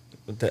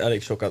te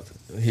elég sokat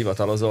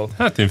hivatalozol.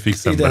 Hát én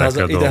fix emberekkel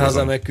dolgozom.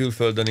 Idehaza meg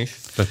külföldön is.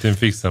 Tehát én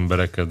fix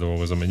emberekkel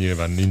dolgozom, mert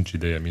nyilván nincs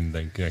ideje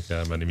mindenkinek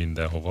elmenni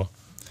mindenhova.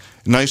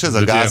 Na és ez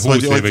a gáz,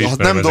 hogy ha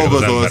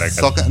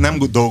nem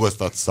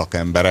dolgoztatsz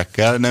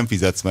szakemberekkel, nem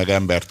fizetsz meg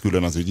embert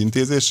külön az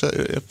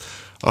ügyintézésért,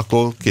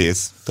 akkor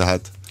kész.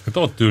 Tehát... Hát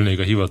ott ülnék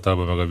a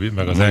hivatalban,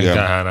 meg az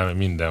NKH-nál, meg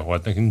mindenhol,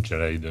 hát nekem nincs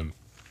erre időm.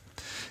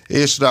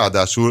 És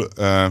ráadásul,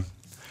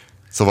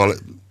 szóval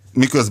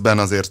miközben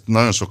azért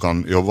nagyon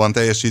sokan jobban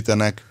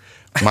teljesítenek,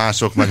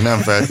 mások meg nem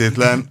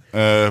feltétlen.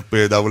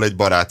 Például egy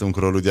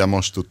barátunkról ugye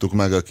most tudtuk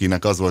meg,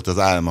 akinek az volt az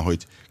álma,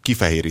 hogy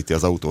kifehéríti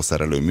az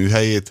autószerelő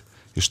műhelyét,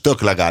 és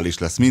tök legális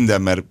lesz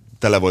minden, mert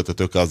tele volt a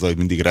töke azzal, hogy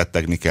mindig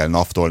rettegni kell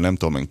NAV-tól, nem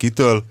tudom én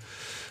kitől,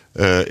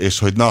 és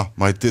hogy na,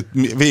 majd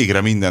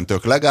végre minden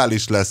tök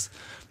legális lesz.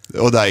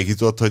 Odáig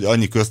jutott, hogy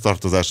annyi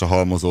köztartozása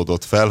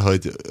halmozódott fel,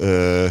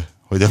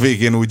 hogy a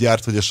végén úgy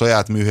járt, hogy a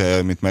saját műhely,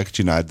 amit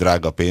megcsinált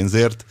drága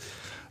pénzért,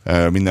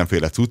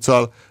 mindenféle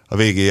cuccal, a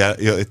végén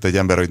jött egy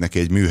ember, hogy neki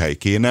egy műhely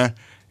kéne,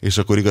 és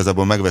akkor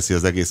igazából megveszi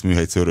az egész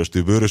műhely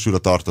szőröstű bőrösül a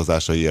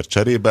tartozásaiért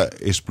cserébe,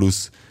 és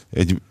plusz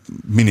egy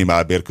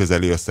minimálbér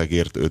közeli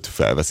összegért őt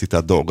felveszi,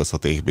 tehát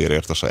dolgozhat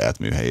éhbérért a saját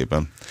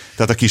műhelyében.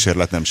 Tehát a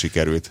kísérlet nem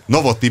sikerült.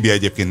 Novot Tibi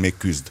egyébként még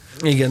küzd.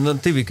 Igen,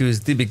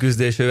 Tibi küzd,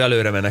 és ő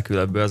előre menekül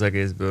ebből az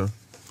egészből.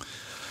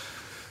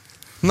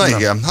 Na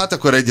igen, hát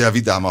akkor egy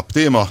vidámabb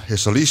téma,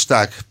 és a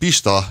listák.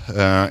 Pista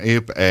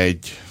épp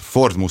egy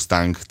Ford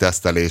Mustang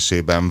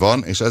tesztelésében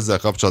van, és ezzel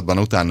kapcsolatban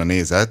utána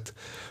nézett,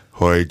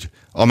 hogy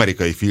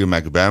amerikai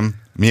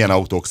filmekben milyen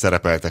autók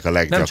szerepeltek a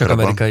leggyakrabban. Nem csak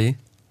amerikai.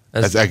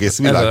 Ez egész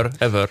világ?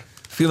 Ever.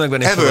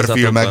 Filmekben és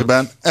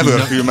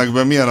Ever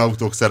filmekben milyen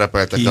autók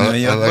szerepeltek a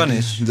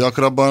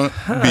leggyakrabban?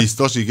 Hát,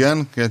 biztos,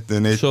 igen. 2,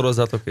 4.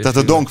 Sorozatok. Tehát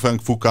a Dongfeng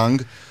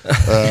Fukang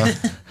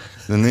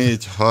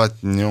 4, 6,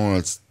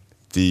 8,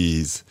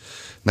 10.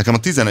 Nekem a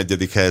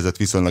 11. helyzet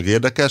viszonylag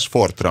érdekes,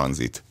 Ford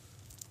Transit.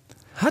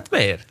 Hát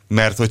miért?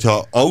 Mert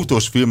hogyha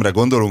autós filmre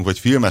gondolunk, vagy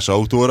filmes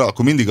autóra,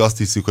 akkor mindig azt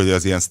hiszük, hogy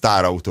az ilyen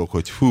sztárautók,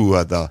 hogy hú,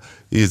 hát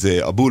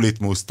a Bullitt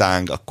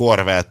Mustang, a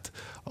Corvette,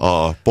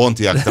 a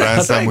Pontiac Transam,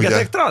 hát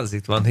rengeteg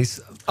tranzit van,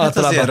 hisz hát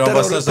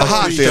általában a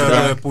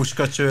háttérben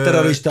puskacsőr,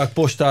 terroristák,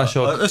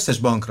 postások. Az összes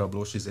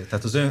bankrablós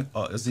tehát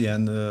az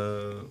ilyen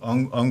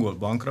angol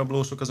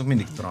bankrablósok, azok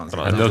mindig tranzit.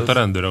 Hát, de ott a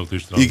rendőrautó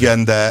is tranzit.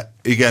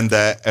 Igen,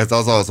 de ez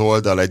az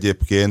oldal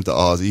egyébként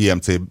az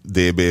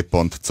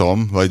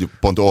imcdb.com, vagy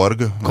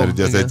 .org, mert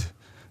ugye ez egy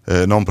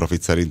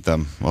non-profit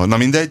szerintem. Na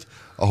mindegy,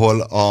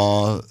 ahol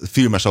a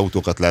filmes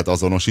autókat lehet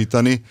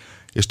azonosítani,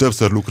 és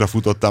többször lukra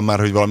futottam már,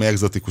 hogy valami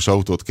egzotikus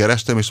autót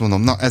kerestem, és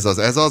mondom, na ez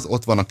az,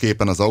 ott van a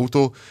képen az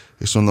autó,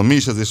 és mondom, mi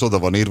is ez, és oda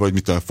van írva, hogy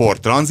mit tudom, Ford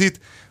Transit,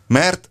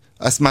 mert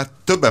ezt már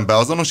többen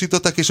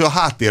beazonosítottak, és a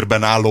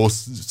háttérben álló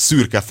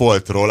szürke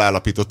foltról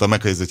állapította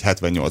meg, hogy ez egy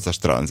 78-as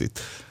Transit.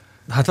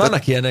 Hát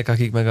vannak ilyenek,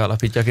 akik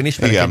megállapítják, én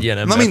ismerek egy ilyen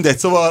embert. Na mindegy,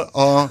 szóval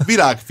a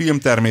világ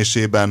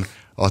filmtermésében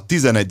a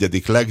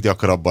 11.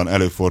 leggyakrabban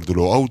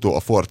előforduló autó, a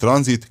Ford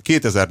Transit,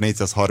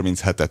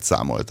 2437-et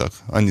számoltak.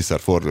 Annyiszor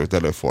fordult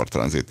elő Ford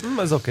Transit.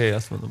 Ez oké,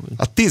 azt mondom. Hogy...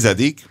 A 10.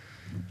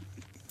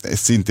 ez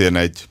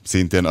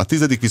szintén a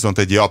 10. viszont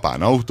egy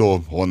japán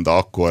autó, Honda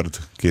Accord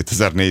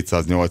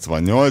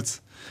 2488,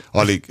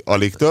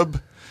 alig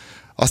több.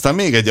 Aztán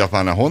még egy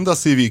japán, a Honda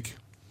Civic,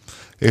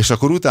 és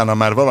akkor utána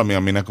már valami,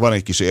 aminek van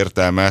egy kis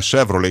értelme,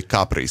 Chevrolet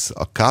Caprice.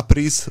 A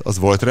Caprice, az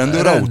volt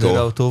rendőrautó?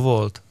 Rendőrautó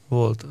volt,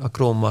 a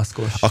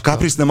krómmaszkos. A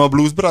Caprice nem a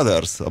Blues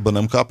Brothers? Abban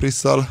nem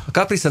Caprice-szal? A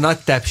Caprice a nagy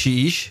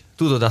tepsi is,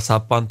 tudod, a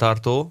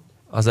szappantartó,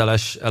 az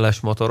LS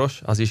motoros,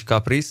 az is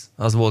Caprice,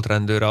 az volt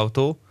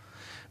rendőrautó,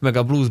 meg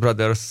a Blues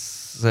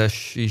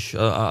Brothers-es is,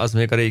 az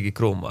még a régi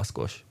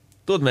krómmaszkos.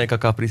 Tudod, melyik a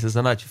Caprice, ez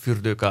a nagy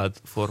fürdőkád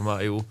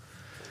formájú.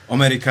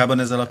 Amerikában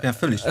ez alapján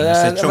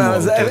fölismersz egy csomó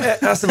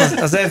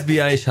az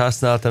FBI is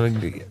használta,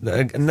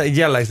 egy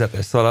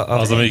jellegzetes. Szóval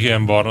az, amelyik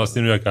ilyen barna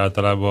színűek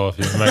általában a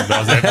filmekben,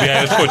 az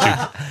FBI-es kocsik.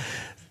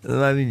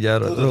 Már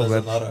mindjárt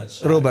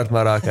Robert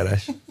már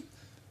rákeres.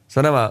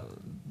 Szóval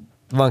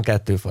van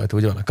kettő fajta,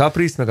 úgy van a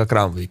Caprice, meg a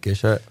Crown Vic,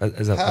 és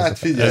hát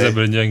figyelj,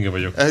 ezekben gyenge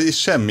vagyok. Ez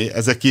semmi,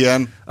 ezek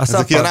ilyen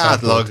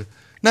átlag.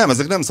 Nem,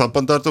 ezek nem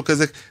szappantartók,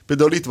 ezek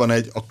például itt van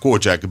egy a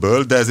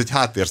Kojakből, de ez egy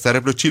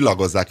háttérszereplő,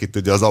 csillagozzák itt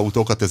ugye az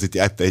autókat, ez itt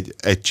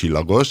egy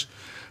csillagos,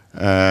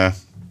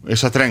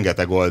 és hát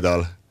rengeteg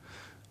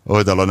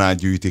oldalon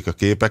átgyűjtik a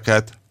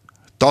képeket.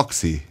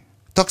 Taxi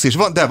is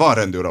van, de van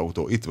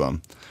rendőrautó, itt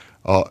van.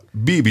 A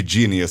BB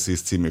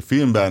Geniuses című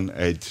filmben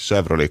egy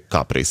Chevrolet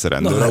Caprice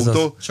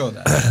rendőrautó.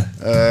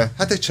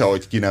 Hát egy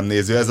sehogy ki nem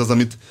néző, ez az,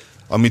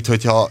 amit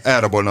hogyha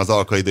elrabolna az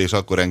Al-Qaida, és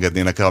akkor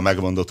engednének el, ha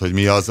megmondod, hogy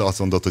mi az, azt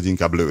mondod, hogy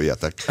inkább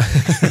lőjetek.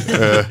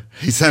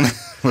 Hiszen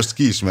most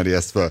ki ismeri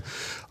ezt fel.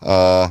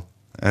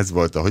 Ez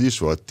volt, hogy is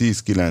volt?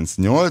 10, 9,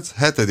 8,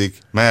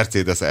 7.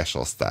 Mercedes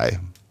S-osztály.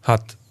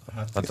 Hát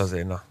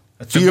azért na.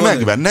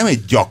 Filmekben nem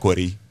egy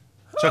gyakori.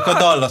 Csak a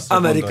Dallasra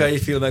amerikai gondolj.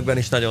 Filmekben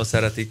is nagyon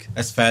szeretik.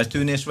 Ez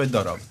feltűnés vagy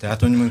darab?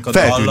 Tehát mondjuk a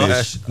feltűnés.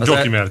 Dallas...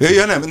 Jockey Merci.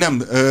 Ja,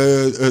 nem,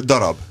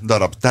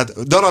 darab.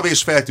 Tehát darab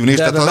és feltűnés.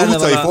 Tehát ha az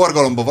utcai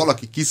forgalomban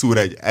valaki kiszúr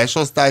egy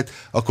S-osztályt,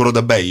 akkor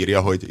oda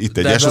beírja, hogy itt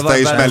egy S-osztály,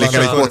 és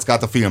mellékel egy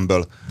kockát a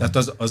filmből. Tehát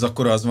az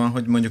akkor az van,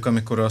 hogy mondjuk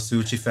amikor a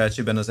Szülcsi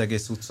Felcsiben az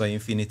egész utca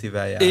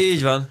Infinity-vel jár.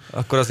 Így van,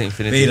 akkor az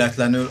Infinity.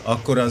 Véletlenül,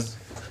 akkor az...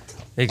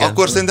 Igen.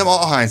 Akkor szerintem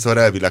ahányszor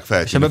elvileg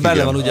feltűnik. És ebben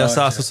bele van ugye a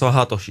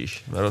 126-os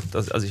is, mert ott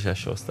az is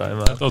S-osztály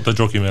már. Ott a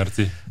Jockey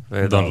Merci,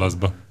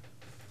 Dallasba.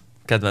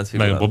 Kedvenc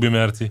filmben. Meg a Bobby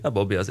Merci. A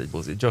Bobby az egy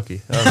bozi.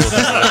 Jockey.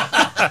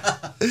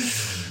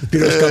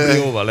 Piros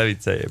kabrióval,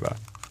 levicceljével.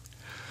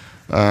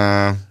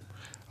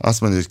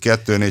 Azt mondja, hogy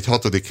 2, 4,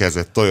 6.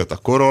 helyzet Toyota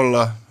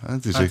Corolla.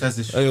 Ez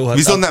is. Jó, hát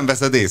viszont nem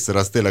veszed észre,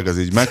 az tényleg az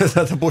így meg.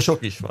 Tehát a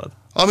bosok is van.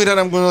 Amire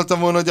nem gondoltam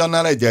volna, hogy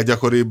annál egyel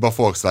gyakoribb a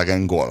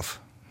Volkswagen Golf.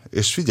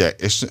 És figyelj,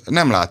 és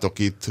nem látok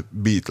itt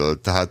Beetle,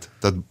 tehát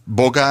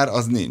bogár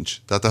az nincs.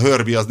 Tehát a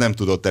Herbie az nem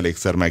tudott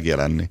elégszer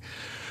megjelenni.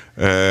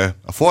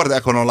 A Ford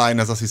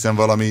Econoline, ez azt hiszem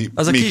valami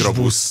az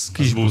mikrobusz. A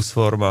kis busz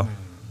forma.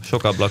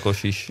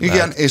 Sokablakos is. Igen,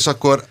 lehet. És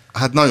akkor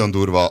hát nagyon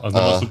durva. Az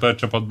nem a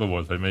szupercsapatban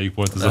volt, vagy melyik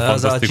volt az a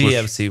fantasztikus? Az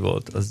a GMC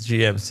volt, az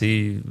GMC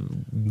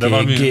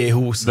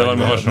G20. De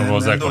valami hasonló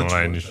az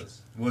Econoline is.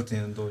 Volt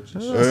ilyen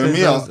Dodge.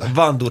 Mi a?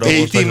 Vandura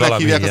volt, vagy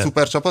valami hívják a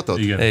szupercsapatot?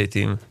 Igen.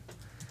 A-Team.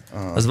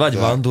 Az vagy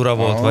Vandura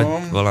volt, vagy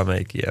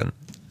valamelyik ilyen.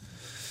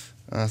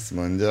 Azt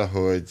mondja,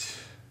 hogy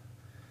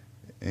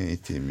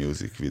A-Team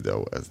Music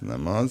Video, ez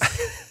nem az.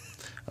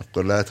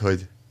 Akkor lehet,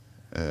 hogy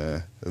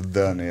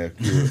de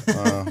nélkül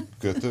a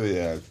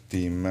kötőjel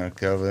teammel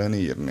kell vajon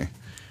írni.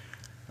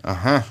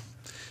 Aha.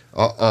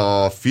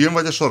 A film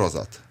vagy a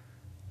sorozat?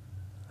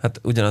 Hát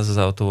ugyanaz az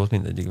autó volt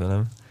mindegyikben,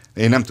 nem?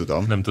 Én nem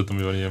tudom. Nem tudtam,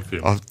 hogy van ilyen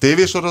film. A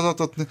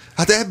tévésorozatot?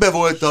 Hát ebbe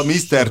volt a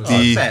Mr.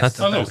 T. Hát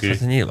Az oké. hát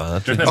nyilván.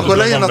 Hát, Csak nem Akkor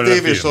tudom, legyen van a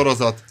belőle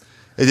tévésorozat.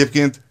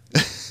 Egyébként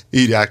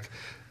írják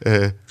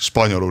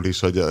spanyolul is,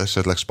 hogy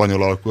esetleg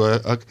spanyol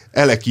alakúak.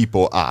 El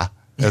Equipo A.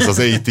 Ez az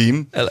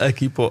A-team. El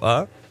Equipo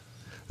A.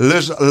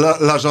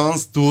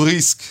 L'Agence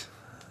Tourisque.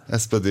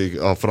 Ez pedig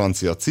a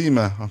francia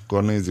címe.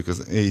 Akkor nézzük az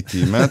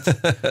A-teamet.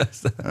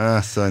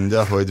 Azt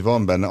mondja, hogy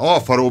van benne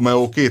Alfa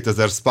Romeo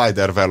 2000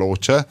 Spider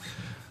Veloce.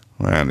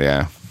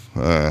 Várjál.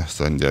 Azt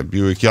mondja,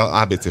 Buick. Ja,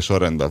 ABC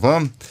sorrendben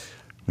van.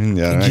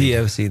 Mindjárt.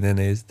 GMC-ne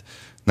nézd.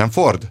 Nem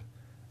Ford?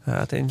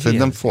 Hát én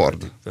Szerintem GMC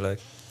Ford. főleg.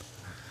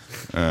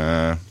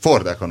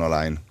 Ford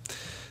Econoline.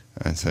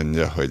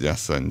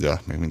 Azt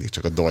mondja, még mindig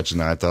csak a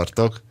Dodge-nál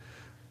tartok.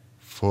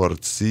 Ford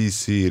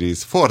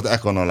C-Series. Ford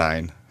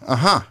Econoline.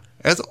 Aha,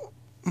 ez...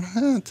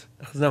 Hát...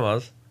 Az nem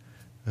az.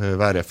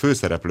 Várja,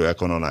 főszereplő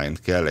Econoline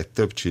kell, egy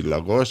több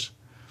csillagos.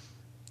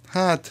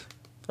 Hát...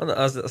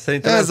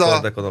 Szerintem ez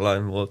Ford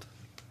Econoline volt.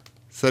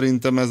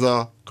 Szerintem ez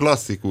a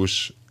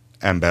klasszikus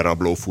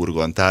emberrabló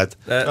furgon, tehát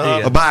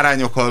Igen. a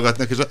bárányok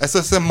hallgatnak, és ezt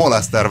azt hiszem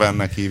Molester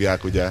Vannek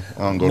hívják, ugye,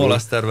 angolul.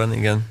 Molester Van,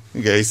 igen.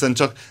 Igen, hiszen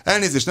csak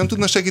elnézést, nem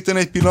tudna segíteni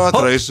egy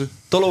pillanatra, és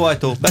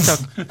Tolóajtó, becsap.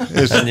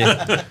 Ennyi.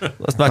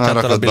 Azt már csaptál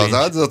a rakod be az bilincs.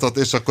 áldozatot,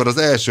 és akkor az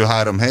első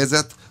 3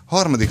 helyzet,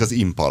 harmadik az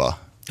Impala.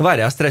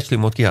 Várjál, a stretch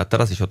limót kihagytad,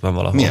 az is ott van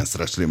valahol. Milyen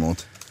stretch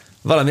limót?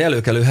 Valami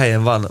előkelő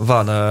helyen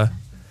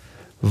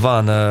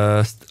van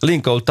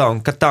Lincoln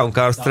Town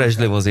Car Stretch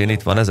Limousine,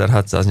 itt van,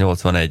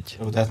 1681.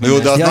 Jó,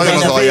 de az Ja, nagyon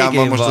de az alján van,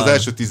 végén most van. az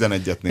első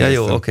 11-et Ja, néztem.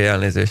 jó, oké,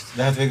 elnézést.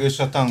 De hát végül is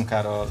a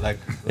tankár a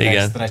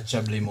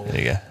legstretchebb limó.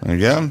 Igen.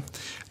 Igen.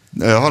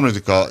 A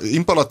harmadik a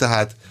Impala,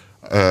 tehát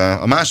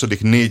a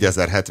második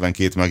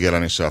 4072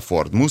 megjelenése a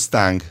Ford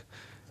Mustang,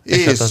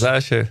 És hát az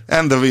első?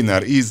 And the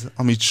winner is,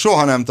 amit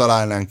soha nem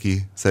találnánk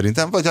ki,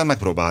 szerintem, vagy ha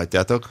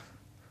megpróbálhatjátok.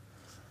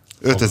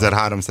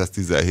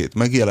 5317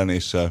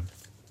 megjelenéssel.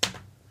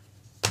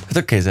 Hát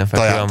a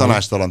kézenfekvő amúgy.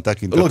 Tanástalan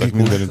tekintettek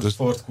Logikus. mindenütt.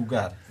 Ford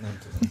Cougar? Nem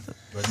tudom.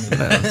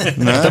 Vagy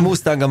mi? Hát a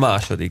Mustang a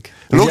második.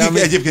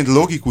 Egyébként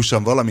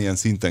logikusan valamilyen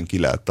szinten ki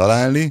lehet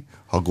találni,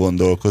 ha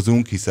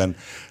gondolkozunk, hiszen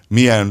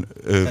milyen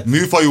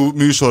műfajú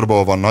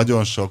műsorból van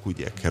nagyon sok,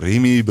 ugye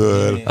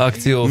krimiből.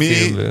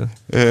 Akciófilmből.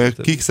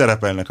 Kik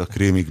szerepelnek a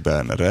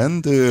krimikben?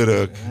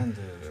 Rendőrök.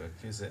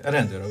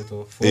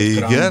 Rendőrautó. Ford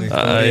Igen. Crown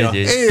Victoria.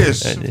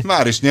 És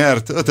már is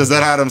nyert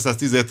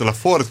 5317-től a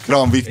Ford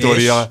Crown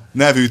Victoria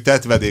nevű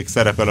tetvedék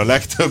szerepel a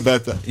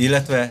legtöbbet.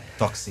 Illetve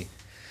taxi.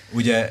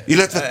 Ugye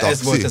Illetve ez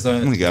taxi. volt ez a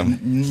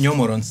Igen.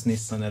 Nyomoronc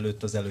Nissan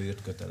előtt az előírt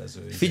kötelező.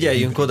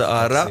 Figyeljünk oda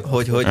arra,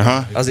 hogy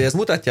Aha. azért ez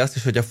mutatja azt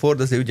is, hogy a Ford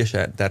azért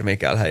ügyesen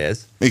termék elhelyez.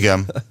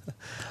 Igen.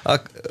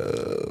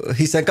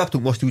 Hiszen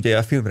kaptunk most ugye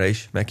a filmre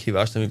is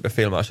meghívást, amiben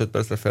fél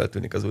másodpercre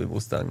feltűnik az új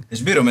Mustang.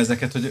 És bírom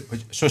ezeket, hogy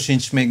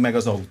sosincs még meg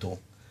az autó.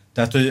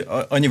 Tehát, hogy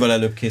annyival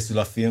előbb készül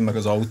a film, meg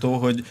az autó,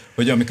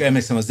 hogy amikor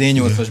emlékszem, az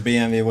Z8-as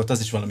BMW volt, az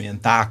is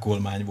valamilyen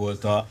tákolmány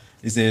volt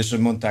és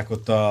mondták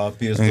ott a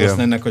Pierce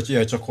Brosnannek, hogy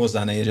jaj, csak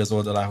hozzá ne érj az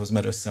oldalához,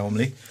 mert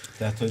összeomlik.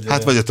 Tehát, hogy,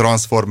 Hát vagy a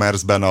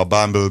Transformersben a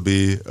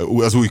Bumblebee,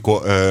 az új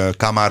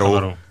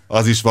Camaro,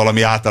 az is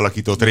valami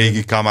átalakított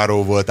régi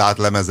Camaro volt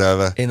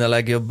átlemezelve. Én a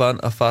legjobban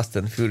a Fast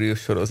and Furious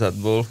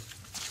sorozatból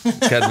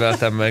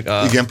kedveltem meg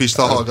Igen,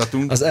 Pista,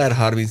 hallgatunk. az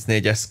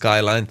R34-es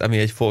Skyline-t, ami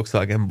egy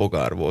Volkswagen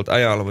bogár volt.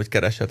 Ajánlom, hogy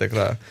keressetek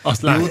rá.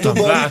 Azt láttam.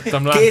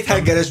 Két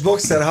hengeres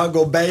boxer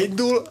hangon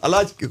beindul, a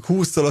nagy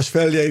 20-szolos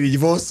feljelű így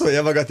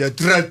vonszolja magát, ilyen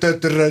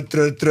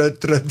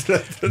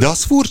De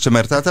az furcsa,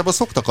 mert általában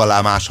szoktak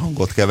alá más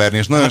hangot keverni,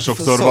 és nagyon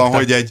sokszor szoktak. van,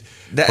 hogy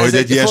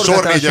egy ilyen sor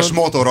 4-es forgatáson-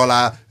 motor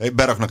alá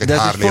beraknak egy De ez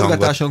egy Harley hangot.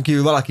 forgatáson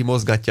kívül valaki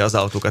mozgatja az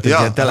autókat egy Ja,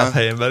 ilyen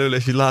telephelyen belül,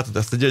 és így látod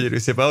ezt a gyönyörű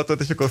szép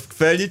autót, és akkor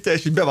felnyitja,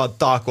 és így be van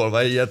tákolva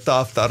egy ilyen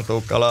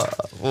távtartókkal.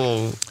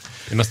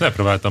 Én azt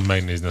megpróbáltam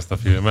megnézni ezt a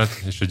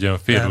filmet, és egy olyan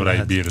fél Nem óráig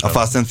lehet. A bírtam.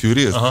 Fast and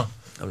Furious? Aha.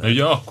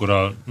 Ugye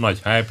akkora nagy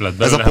hype lett Ez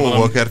belőle. a Paul mondom,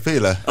 Walker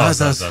féle?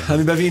 Az,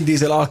 amiben Vin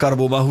Diesel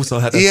alkarbó már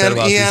 27-szer Ilyen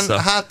vált vissza.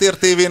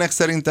 háttértévének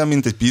szerintem,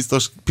 mint egy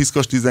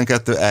piszkos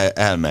 12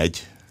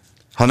 elmegy.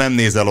 Ha nem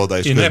nézel oda,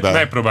 és Én közben...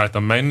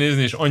 megpróbáltam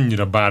megnézni, és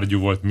annyira bárgyú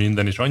volt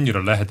minden, és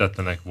annyira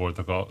lehetetlenek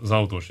voltak az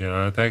autós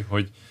jelenetek,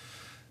 hogy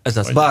Ez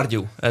az,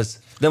 bárgyú. Ez.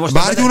 De most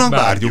Bárgyúnak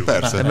Bárgyú. bárgyú,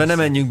 persze. ebben nem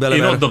menjünk bele,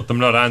 én ott mert dobtam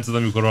le a ráncot,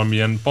 amikor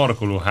valamilyen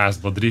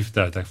parkolóházba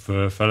drifteltek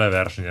fölfele,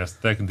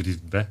 versenyeztek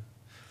driftbe,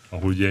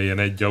 ahol ugye ilyen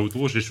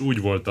egyautós, és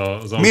úgy volt az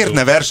autó... Miért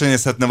ne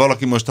versenyezhetne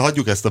valaki, most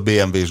hagyjuk ezt a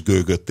BMW-s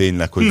gőgöt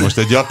tényleg, hogy most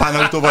egy japán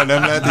autóval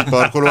nem lehet egy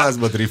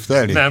parkolóházba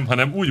driftelni? Nem,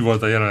 hanem úgy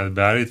volt a jelenet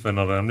beállítva,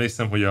 arra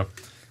emlékszem, hogy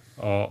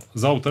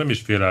az autó nem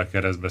is fél el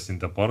keresztbe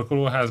szinte a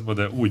parkolóházba,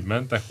 de úgy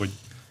mentek, hogy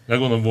de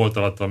gondolom volt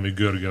alatt valami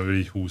görgön,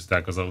 így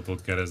húzták az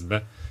autót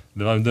keresztbe,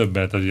 de valami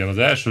döbbent, hogy ilyen az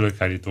első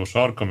lökhárító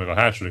sarka, meg a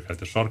hátsó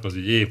lökhárító sarka az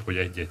így épp, hogy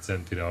egy-egy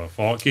centire a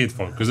fal, két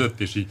fal között,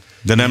 és így...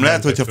 De nem így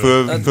lehet, mentek hogyha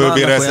föl.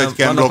 fölbérelsz egy vannak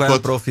olyan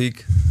camblockot.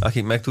 profik,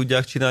 akik meg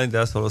tudják csinálni, de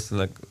ez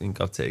valószínűleg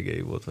inkább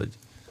cégéi volt, vagy...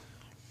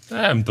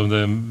 Nem tudom,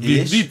 de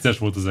vicces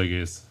volt az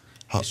egész.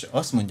 És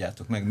azt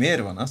mondjátok meg,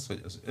 miért van az,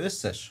 hogy az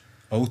összes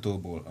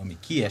autóból, ami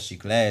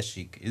kiesik,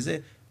 leesik,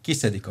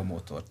 kiszedik a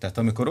motor. Tehát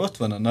amikor ott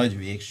van a nagy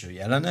végső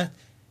jelenet,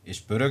 és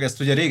pörög, ezt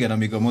ugye régen,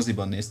 amíg a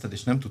moziban nézted,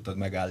 és nem tudtad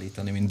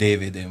megállítani, mint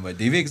DVD-n vagy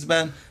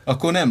DivX-ben,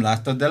 akkor nem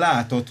láttad, de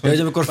látod,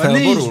 hogy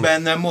nincs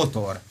benne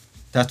motor.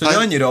 Tehát, hogy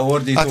annyira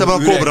ordító. Hát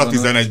ebben a Cobra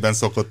 11-ben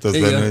szokott ez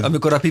lenni.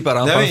 Amikor a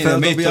piparámban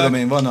feldobják. De tudom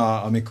én, van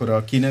amikor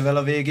a kinevel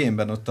a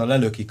végénben, ott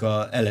lelökik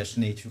a LS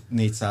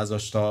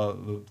 400-ast a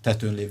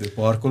tetőn lévő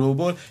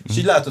parkolóból, és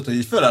így látod, hogy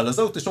így föláll az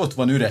autó, és ott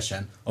van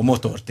üresen a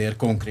motortér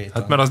konkrétan.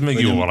 Hát mert az még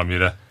jó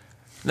valamire.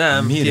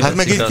 Nem. Hát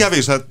meg így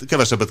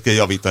kevesebbet kell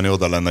javítani,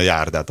 oda lenne a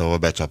járdát, ahol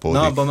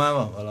becsapódik. Na, abban már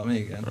van valami,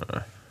 igen.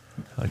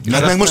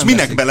 Hát meg most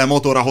minek bele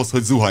motor ahhoz,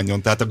 hogy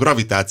zuhanjon? Tehát a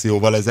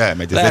gravitációval ez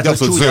elmegy. Ez egy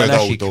abszolút zöld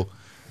autó.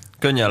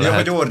 Könnyen lehet.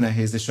 Hogy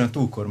orrnehéz és olyan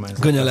túlkormányzott.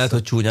 Könnyen lehet,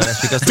 hogy csúnyán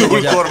esik.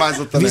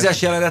 Túlkormányzott.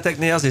 Vizes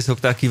jeleneteknél azért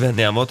szokták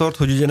kivenni a motort,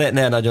 hogy ugye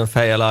ne nagyon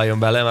fejjel álljon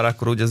bele, mert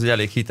akkor ugye ez ugye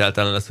elég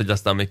hiteltelen lesz, hogy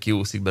aztán még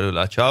kiúszik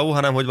belőle a csávó,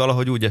 hanem hogy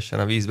valahogy úgy essen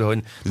a vízbe, hogy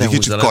ne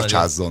kicsit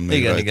kacsázzon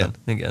még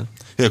Igen.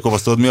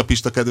 Akkor tudod, mi a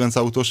Pista kedvenc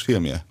autós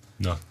filmje?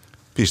 Na.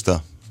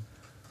 Pista.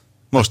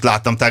 Most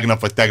láttam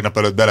tegnap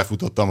előtt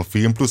belefutottam a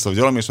Film Plus, vagy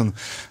valami, és mondom,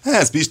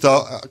 ez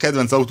Pista, a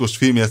kedvenc autós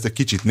filmje, ezt egy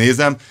kicsit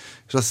nézem,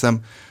 és azt hiszem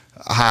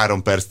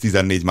 3 perc,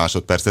 14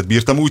 másodpercet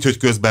bírtam, úgy, hogy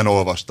közben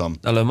olvastam.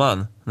 A Le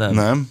Mans?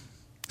 Nem.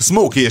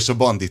 Smokey és a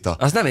bandita.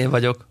 Az nem én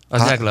vagyok,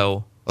 az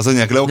Nyegleo. Az a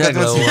Nyegleo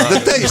kedvenc?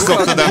 De te is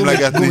szoktad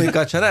emlegetni.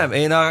 Gumikacsa, nem?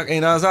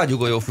 Én az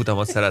ágyugójó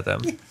futamot szeretem.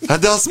 Hát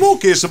de a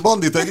Smokey és a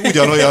bandita egy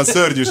ugyanolyan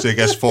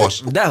szörnyűséges fos.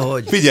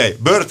 Dehogy. Figyelj,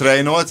 Burt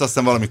Reynolds, azt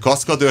hiszem valami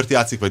kaszkadőrt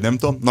játszik, vagy nem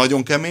tudom,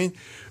 nagyon kemény.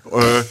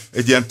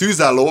 Egy ilyen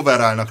tűzálló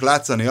overallnak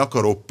látszani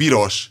akaró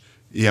piros,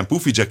 ilyen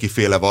Puffy Jackie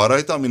féle van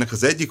rajta, aminek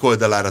az egyik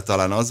oldalára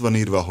talán az van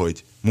írva,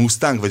 hogy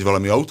Mustang, vagy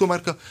valami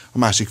automárka, a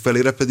másik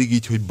felére pedig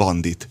így, hogy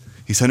Bandit.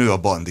 Hiszen ő a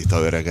bandita,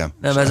 öregem.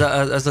 Nem,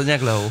 ez a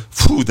Nyegleo.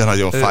 Fú, de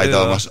nagyon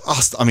fájdalmas.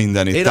 Azt a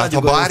mindenit. Tehát ha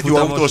bárgyú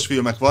autós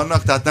filmek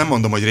vannak, tehát nem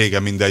mondom, hogy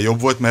régen minden jobb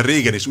volt, mert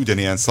régen is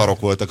ugyanilyen szarok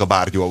voltak a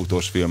bárgyú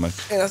autós filmek.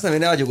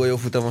 Én ágyugójó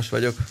futamos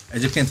vagyok.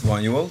 Egyébként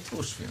van jó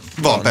autós film?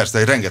 Van, persze,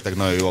 egy rengeteg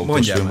nagyon jó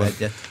autós film van.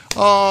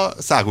 A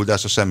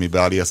Száguldás a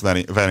semmibe, alias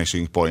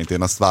Vanishing Point.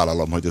 Én azt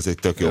vállalom, hogy ez egy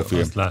tök jó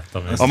film.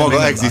 Láttam, a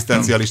maga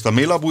egzisztencialista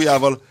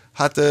mélabújával,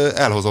 hát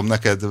elhozom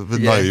neked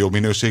nagyon jó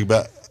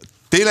minőségbe.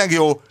 Tényleg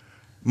jó.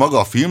 Maga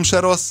a film se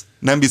rossz,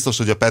 nem biztos,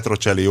 hogy a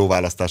Petrocelli jó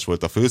választás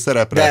volt a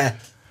főszerepre. De.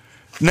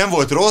 Nem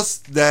volt rossz,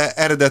 de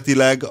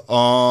eredetileg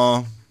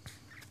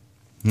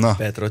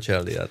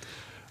Petrocelli, hát.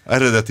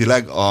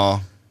 Eredetileg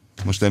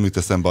most nem jut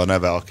eszembe a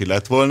neve, aki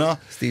lett volna.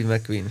 Steve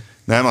McQueen.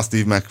 Nem a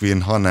Steve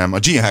McQueen, hanem a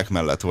Gene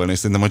Hackman lett volna, és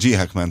szerintem a Gene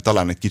Hackman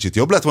talán egy kicsit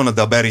jobb lett volna,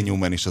 de a Barry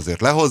Newman is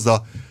azért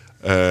lehozza.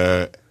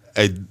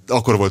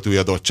 Akkor volt új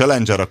a Dodge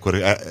Challenger,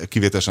 akkor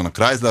kivételesen a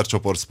Chrysler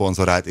csoport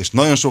szponzorált, és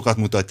nagyon sokat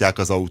mutatják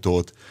az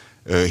autót.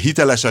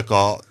 Hitelesek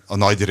a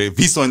nagy,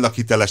 viszonylag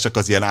hitelesek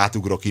az ilyen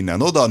átugrok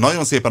innen-oda,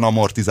 nagyon szépen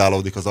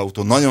amortizálódik az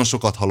autó, nagyon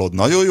sokat hallod,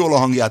 nagyon jól a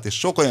hangját, és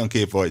sok olyan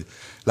kép, hogy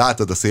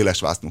látod a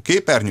szélesvásznú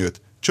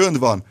képernyőt, csönd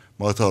van,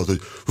 majd hallod,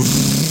 hogy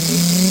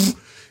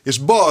és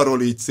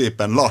balról így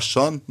szépen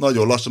lassan,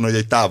 nagyon lassan, hogy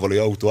egy távoli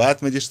autó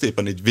átmegy, és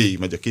szépen így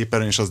végigmegy a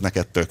képernyőn, és az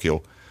neked tök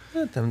jó.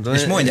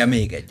 És mondja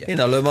még egyet. Én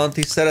a Le Mans-t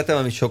is szeretem,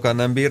 amit sokan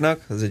nem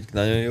bírnak. Ez egy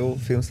nagyon jó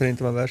film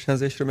szerintem a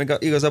versenyzésről. Még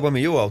igazából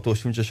ami jó autós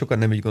film, csak sokan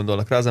nem így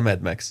gondolnak rá, az a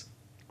Mad Max.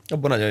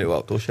 Abban nagyon jó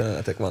autós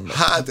jelenetek vannak.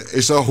 Hát,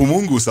 és a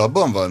Humungus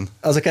abban van?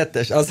 Az a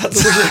 2-es.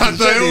 Hát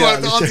de jó,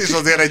 az is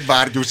azért egy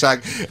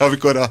bárgyúság,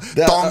 amikor a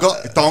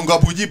tanga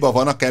bugyiba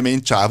van a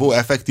kemény csávó,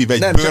 effektív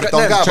egy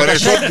bőrtangában,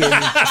 és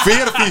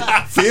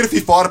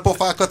férfi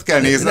farpofákat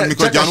kell nézni,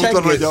 amikor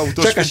gyanútlan, hogy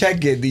autós. Csak a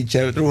seggén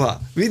nincsen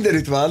ruha.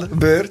 Mindenütt van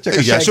bőr, csak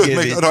a seggén. Sőt,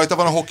 még rajta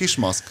van a hokis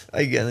maszk.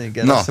 Igen.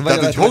 Na,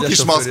 tehát egy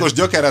hokis maszkos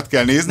gyökeret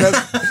kell nézned,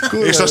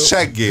 és a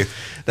seggét.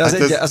 De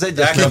az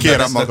egyes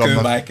kikérem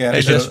magamnak.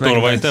 És ezt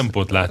tolvaj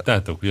tempót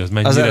láttátok, hogy az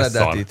mennyire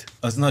szar?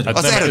 Az nagyon.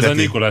 Az eredeti. Ez a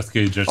Nicolas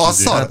Cage-es.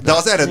 Az szar, de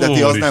az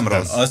eredeti az nem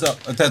rossz.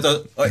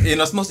 Én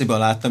azt moziban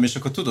láttam, és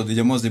akkor tudod, így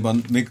a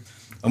moziban még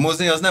a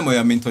mozi az nem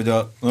olyan, mint hogy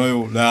na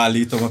jó,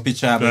 leállítom a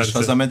picsába, és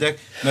hazamegyek,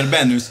 mert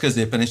bennülsz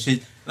középen, és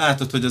így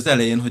látod, hogy az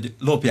elején, hogy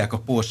lopják a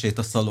Porsét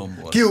a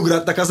szalomból.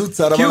 Kiugratnak az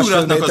utcára,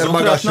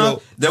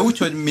 de úgy,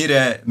 hogy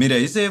mire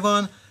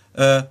van,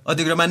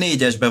 addigra már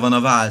 4-esben van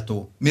a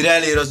váltó, mire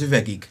elér az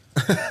üvegig.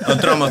 A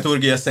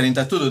dramaturgia szerint,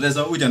 tehát tudod, ez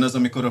ugyanaz,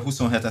 amikor a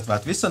 27-et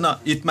vált vissza, na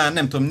itt már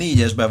nem tudom,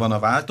 4-esben van a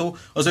váltó,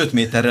 az 5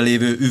 méterre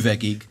lévő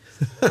üvegig.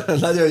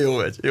 Nagyon jó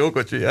vagy, jó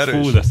kocsi,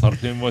 erős. Fú, de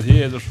szarfilm volt,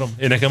 Jézusom.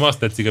 Én nekem azt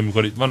tetszik,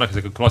 amikor itt vannak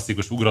ezek a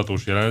klasszikus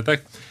ugratós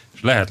jelenetek,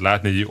 és lehet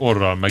látni, hogy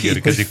orral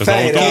megérkezik az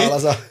autó,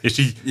 és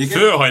így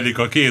fölhajlik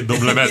a két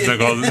doblemez, meg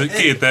a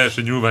két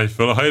első nyúlvány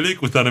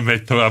fölhajlik, utána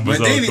megy tovább az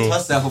autó. David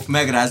Hasselhoff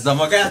megrázza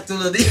magát,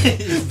 tudod, így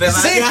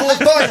szép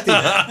volt, Bajti!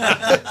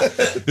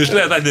 És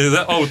lehet látni, hogy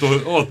az autó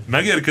ott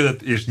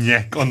megérkezett, és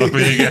nyek, annak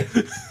vége.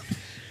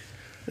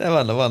 De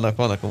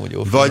vannak amúgy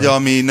jó vagy filmek.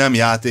 Ami nem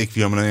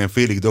játékfilm, hanem ilyen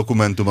félig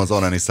dokumentum, az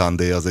Anani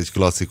Sunday, az egy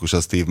klasszikus,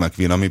 a Steve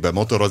McQueen, amiben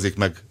motorozik,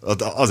 meg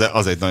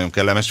az egy nagyon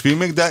kellemes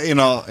filmig, de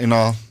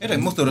én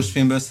motoros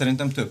filmből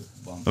szerintem több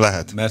van.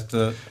 Lehet. Mert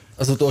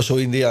Az utolsó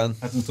indián.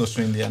 hát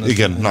utolsó indián.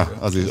 Igen, na,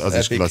 az is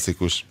Epic.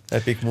 klasszikus.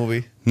 Epic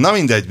movie. Na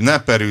mindegy, ne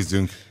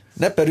perűzzünk.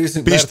 Ne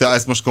perűzzünk, Pista,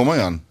 ezt most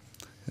komolyan?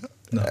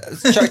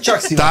 csak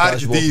Tárgy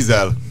szivatásból.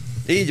 dízel.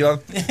 Így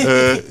van.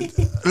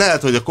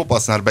 Lehet, hogy a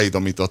kopasznál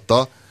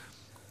beidomította.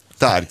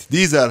 Tárgy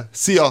dízel,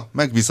 szia,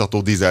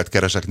 megbízható dízelt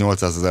keresek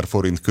 800 000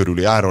 forint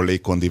körüli áron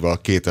légkondival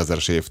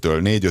 2000-es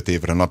évtől 4-5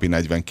 évre napi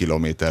 40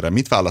 kilométerre.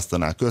 Mit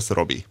választanál? Kösz,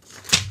 Robi?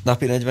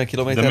 Napi 40 De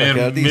kilométerre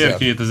kell dízel? miért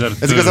 2000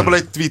 Ez igazából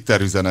egy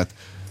Twitter üzenet.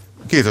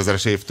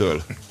 2000-es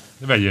évtől.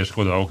 Vegyél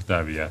Skoda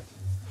Octaviát.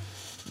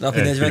 Napi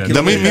Egy 40 pillanat.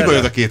 De mi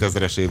kilométerre? baj a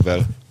 2000-es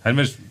évvel? Hát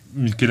most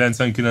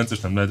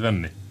 99-es nem lehet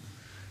venni?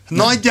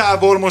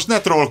 Nagyjából most ne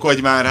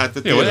trollkodj már, hát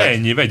Jó, tényleg.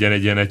 ennyi, vegyen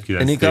egy ilyen 1.9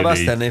 Én inkább azt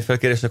TDI. tenném fel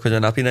kérésnek, hogy a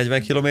napi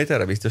 40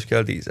 kilométerre biztos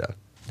kell dízel.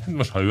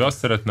 Most ha ő azt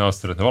szeretne.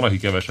 Van, aki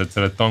keveset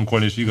szeret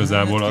tankolni, és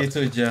igazából Hát ki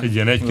tudja. egy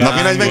ilyen 1.9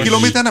 Napi 40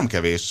 kilométer nem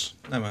kevés.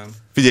 Nem.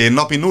 Figyelj, én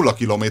napi 0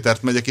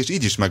 kilométert megyek, és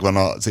így is megvan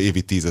az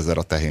évi 10 000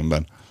 a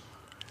tehénben.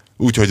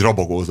 Úgyhogy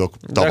rabogózok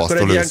De akkor tavasztól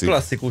egy ilyen őszig.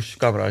 klasszikus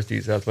kamrás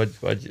dízelt,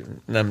 vagy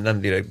nem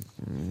direkt,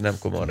 nem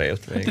Common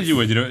Rail-t Hát egy még. jó,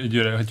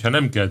 hogyha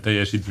nem kell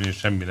teljesítmény, és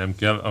semmi nem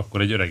kell,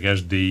 akkor egy öreg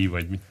SDI,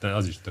 vagy mit,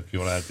 az is tök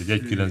jó lehet,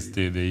 egy 1.9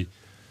 TDI.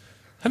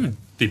 Hát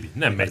Tibi,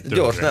 nem megy tönkre.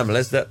 Gyors nem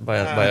lesz, de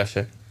baja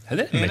se. Hát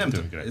de Én megy nem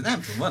tönkre. tudom,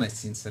 nem tudom, van egy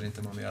szint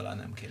szerintem, ami alá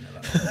nem kéne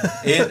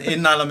lenni. Én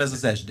nálam ez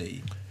az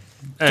SDI.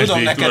 Tudom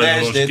SDI neked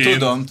SD,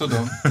 tulajdonosként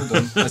tudom.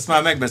 Ezt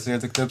már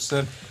megbeszéltük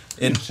többször.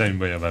 Semmi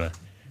baja vele.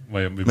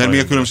 Mert mi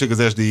a különbség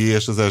az SDI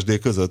és az SD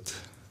között?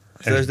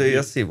 Az SDI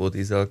a szívó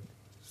dízel.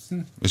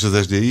 És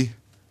az SDI?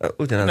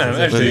 Ugyanaz Nem,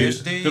 az SDI.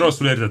 SDI,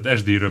 rosszul értett,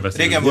 SDI-ről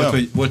beszélünk. Régen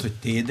Ja. volt, hogy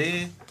TD,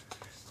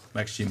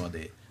 meg sima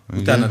D.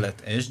 Utána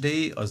lett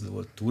SDI, az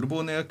volt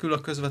turbó nélkül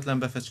a közvetlen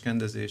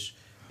befecskendezés,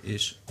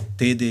 és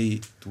TDI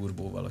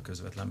turbóval a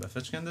közvetlen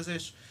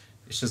befecskendezés,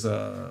 és ez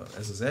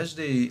az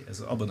SDI, ez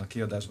abban a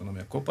kiadásban, ami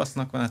a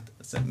kopasznak van, hát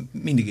ez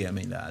mindig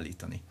élmény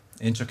leállítani.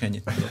 Én csak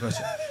ennyit tudok.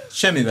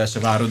 Semmivel se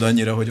várod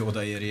annyira, hogy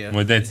odaérjél.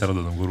 Majd egyszer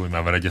adodom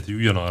Gurulymával egyet, hogy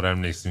ugyanarra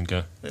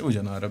emlékszünk-e.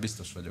 Ugyanarra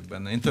biztos vagyok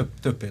benne. Én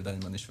több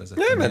példányban is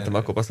vezettem. Nem, mentem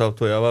a kopasz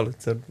autójával,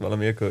 egyszer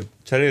valamiért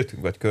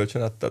cseréltünk, vagy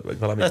kölcsön adtad, vagy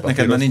valami. Hát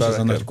neked már nincs az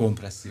a nagy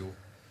kompresszió.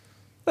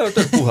 Nem,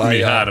 tök Mi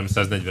puhája.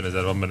 340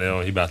 000 van benne,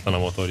 a hibátlan a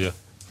motorja.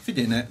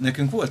 Figyelj,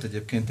 nekünk volt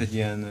egyébként egy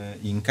ilyen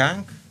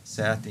inkánk,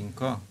 Seat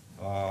Inka,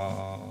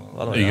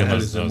 a Igen,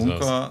 előző az.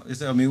 munka,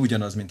 ami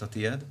ugyanaz, mint a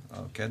tied,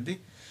 a keddi,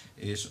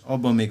 és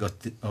abban még a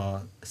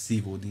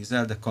szívó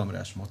dízel, de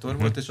kamrás motor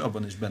volt, és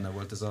abban is benne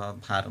volt ez a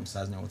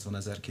 380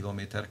 000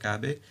 kilométer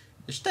kb.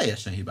 És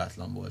teljesen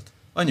hibátlan volt.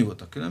 Annyi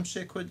volt a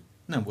különbség, hogy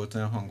nem volt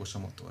olyan hangos a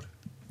motor.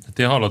 Hát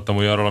én hallottam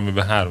olyanról,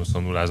 amiben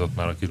 3-szor nullázott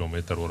már a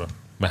kilométer óra.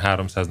 Mert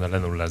 300-nál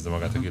lenullázza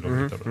magát a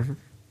kilométer óra.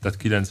 Tehát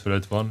 9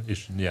 fölött van,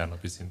 és jár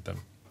napi szinten.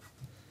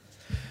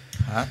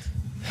 Hát,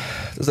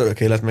 Az örök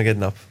élet meg egy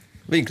nap.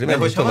 Vinkli, de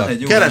menjünk hogyha van tovább.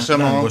 egy jó Keresem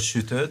a- lángos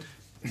sütőd,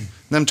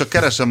 Nem, csak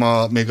keresem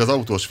még az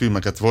autós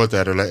filmeket, volt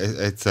erről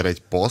egyszer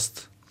egy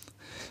poszt,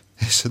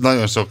 és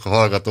nagyon sok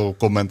hallgató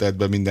kommentelt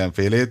be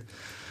mindenfélét.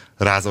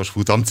 Rázós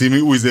futam című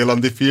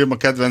új-zélandi film, a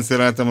kedvenc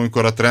jelenetem,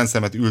 amikor a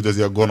transzemmet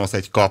üldözi a gonosz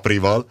egy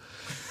kaprival.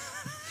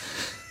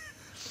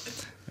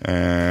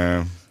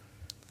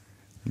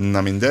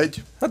 Na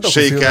mindegy. Hát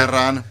dokufilm. Shaker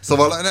Run.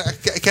 Szóval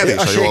kevés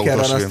A a jó Shaker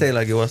autós Run, az film.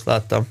 tényleg jó, azt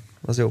láttam.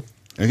 Az jó.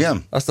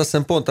 Igen? Azt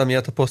hiszem pont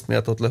amiatt a poszt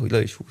miatt ott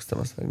le is húztam,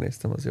 azt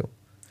megnéztem, az jó.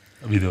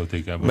 A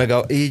videótékában. Meg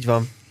így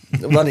van.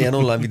 Van ilyen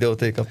online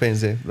videótéka,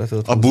 pénzé le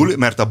tudod húzni.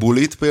 Mert a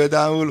Bullet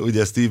például,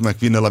 ugye Steve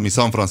McQueen-nel, ami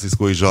San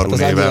Franciscói zsaru Az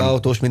annyira néven.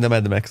 autós, mint a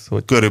Mad Max.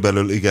 Hogy...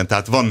 Körülbelül igen,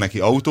 tehát van neki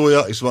autója,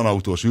 és van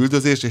autós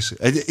üldözés, és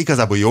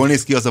igazából jól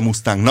néz ki az a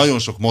Mustang, nagyon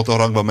sok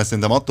motorhang van, mert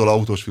szerintem attól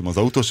autós film az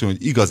autós film,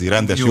 hogy igazi,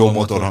 rendes, jó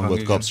motorhangot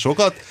igen. kapsz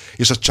sokat,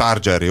 és a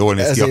Charger jól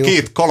néz ki. A Ezért jó.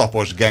 két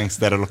kalapos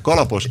gangsterrel, a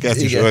kalapos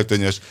kesztyűs Igen.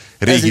 öltönyös,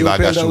 Ez régi jó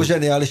vágású. például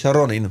zseniális a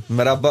Ronin,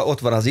 mert abban ott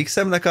van az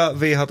XM-nek a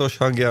V6-os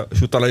hangja,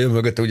 és utána jön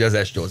mögötte ugye az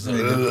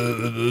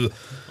S8.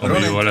 Ami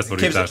jó a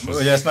leszorításhoz.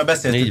 Ugye ezt már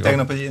beszéltük Így van.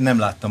 tegnap, hogy én nem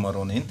láttam a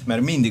Ronint,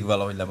 mert mindig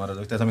valahogy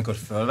lemaradok. Tehát amikor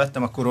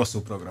fölvettem, akkor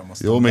rosszul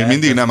programoztam. Jó, még De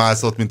mindig nem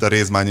állsz ott, mint a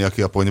Rézmányi,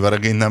 aki a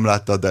ponyvaregényt nem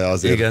látta, de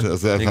azért, Igen,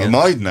 azért igen.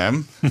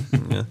 majdnem.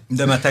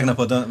 De már tegnap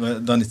a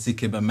Dani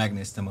cikkében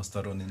megnéztem azt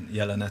a Ronin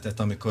jelenetet,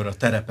 amikor a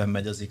terepen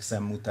megy az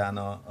XM után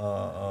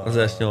Az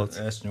S8.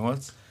 S8.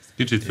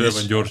 Kicsit föl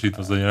van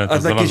gyorsítva az a jelenet.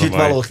 Az meg azzal kicsit a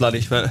baj. valótlan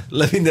is, mert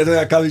le mindent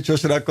olyan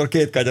kavicsosra, akkor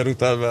két kányar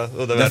után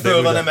oda De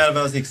föl van emelve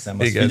az XM,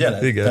 azt Igen,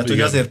 figyeled? igen, Tehát, hogy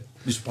igen. azért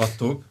is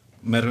pattog,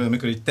 mert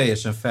amikor így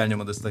teljesen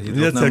felnyomod ezt a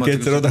hidrót,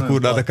 Egyszer-kétszer oda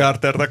kurnád a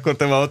Carternek, akkor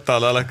te már ott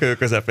állál a kő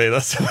közepén.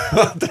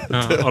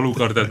 A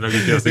lukartet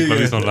megütészik a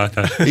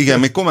viszontlátás. Igen,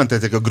 még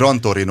kommentelték a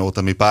Gran Torino-t,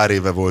 ami pár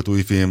éve volt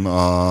új film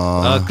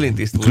A Clint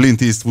Eastwood.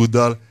 Clint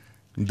Eastwooddal,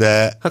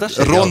 de Hát az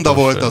se egy ronda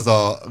autós volt film. az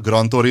a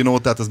Gran Torino,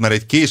 tehát az már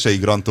egy kései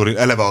Gran Torino,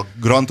 eleve a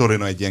Gran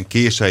Torino egy ilyen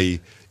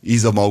kései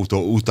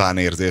izomautó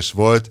utánérzés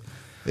volt,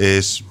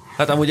 és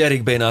Hát amúgy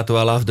Eric Bénától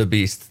a Love the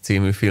Beast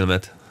című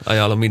filmet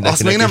ajánlom mindenkinek.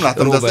 azt még nem és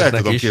láttam, de azt el Robertnek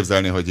tudom is,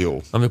 képzelni, hogy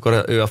jó.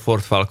 amikor ő a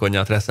Ford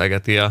Falconját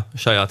reszelgeti a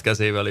saját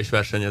kezével és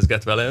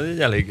versenyezget vele. Egy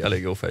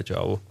elég jó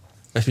fejcsávó.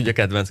 És ugye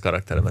kedvenc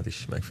karakteremet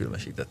is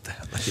megfilmesítette.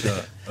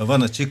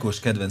 Van a Csikós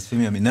kedvenc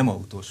filmje, ami nem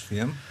autós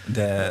film,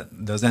 de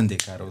az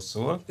NDK-ról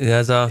szól.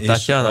 Ez a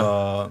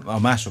Tatjana? A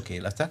Mások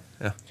élete.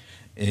 Ja.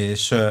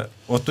 És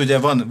ott ugye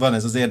van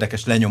ez az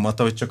érdekes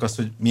lenyomata, hogy csak az,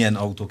 hogy milyen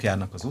autók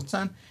járnak az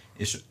utcán,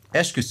 és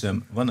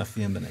esküszöm, van a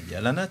filmben egy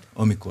jelenet,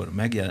 amikor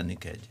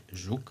megjelenik egy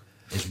zsuk,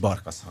 és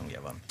barkasz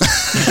hangja van.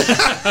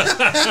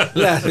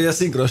 Lehet, hogy a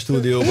szinkron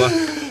stúdióban.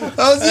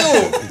 Az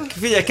jó!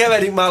 Figyelj,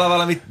 keverjünk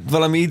már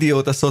valami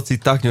idióta szoci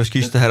taknyos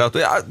kis teherautó.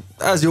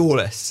 Ez jó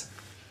lesz.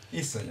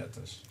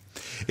 Iszonyatos.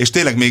 És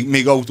tényleg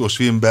még autós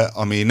filmbe,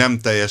 ami nem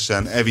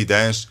teljesen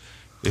evidens,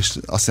 és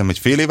azt hiszem, hogy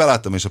fél éve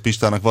láttam, és a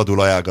Pistának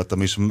vadul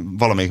ajánlgattam, és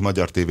valamelyik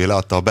magyar tévé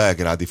leadta, a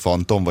Belgrádi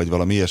Fantom, vagy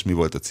valami ilyesmi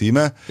volt a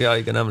címe. Ja,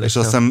 igen,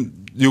 emlékszem. És azt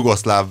hiszem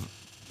jugoszláv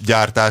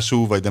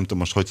gyártású, vagy nem tudom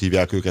most, hogy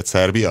hívják őket,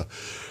 Szerbia,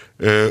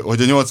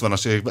 hogy a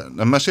 80-as években,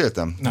 nem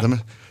meséltem?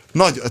 Nem.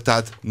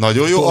 Tehát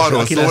nagyon jó,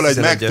 arról szól egy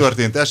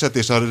megtörtént eset,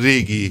 és a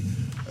régi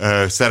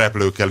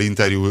szereplőkkel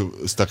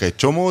interjúztak egy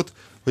csomót,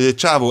 hogy egy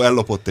csávó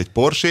ellopott egy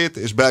Porsét,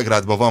 és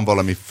Belgrádban van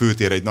valami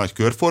főtér, egy nagy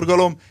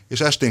körforgalom, és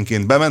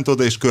esténként bement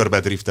oda, és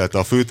körbedriftelte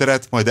a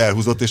főteret, majd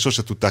elhúzott, és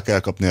sose tudták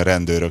elkapni a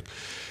rendőrök.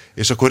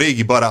 És akkor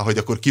régi barát, hogy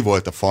akkor ki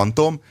volt a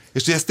Fantom,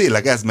 és ez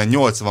tényleg ez ment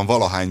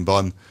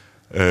 80-valahányban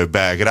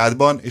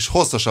Belgrádban, és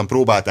hosszasan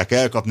próbálták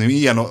elkapni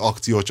ilyen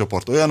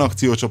akciócsoport, olyan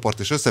akciócsoport,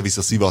 és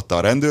össze-vissza szivatta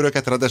a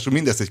rendőröket, ráadásul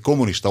mindez egy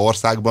kommunista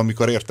országban,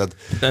 mikor érted?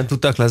 Nem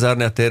tudtak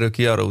lezárni a térről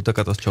ki arra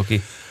utakat, az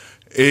csoki.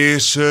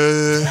 És...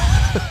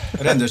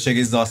 A rendőrség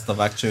is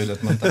zasztavág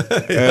csődöt, mondta.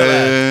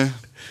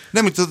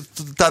 Nem,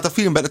 tehát a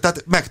filmben,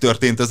 tehát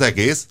megtörtént az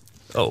egész.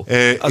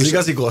 Az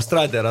igazi Ghost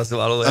Rider, az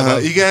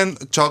valójában. Igen,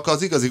 csak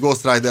az igazi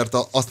Ghost Ridert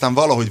aztán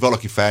valahogy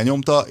valaki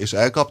felnyomta, és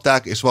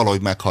elkapták, és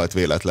valahogy meghalt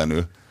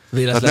véletlenül.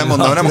 Tehát nem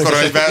mondom, nem akarom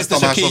egy Wells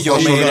Tamáshoz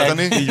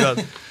hasonlítani. Így van.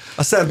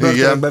 A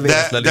szerbörtönben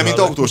de mint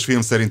autós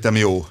film szerintem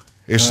jó.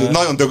 És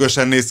nagyon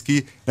dögösen néz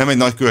ki, nem egy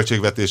nagy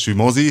költségvetésű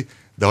mozi,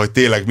 de hogy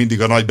tényleg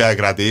mindig a nagy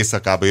belgrádi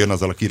éjszakába jön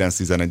azzal a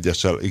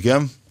 911-essel.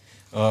 Igen?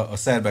 A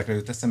szerbekre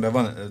jut eszembe,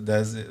 van, de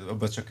ez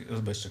abban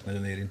csak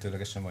nagyon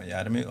érintőlegesen van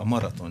jármű. A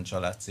Maraton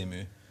család című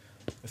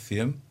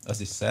film,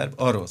 az is szerb,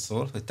 arról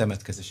szól, hogy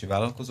temetkezési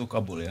vállalkozók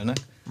abból élnek,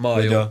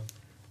 hogy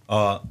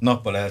a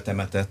nappal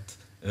eltemetett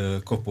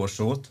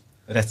koporsót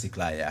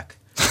reciklálják.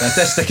 Tehát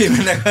testekén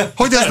mennek.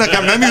 Hogy ez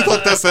nekem nem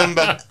jutott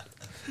eszembe?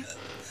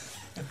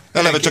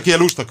 Eleve csak ilyen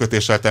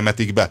lustakötéssel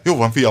temetik be. Jó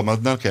van, fiam,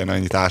 nem kellene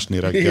ennyit ásni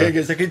reggel.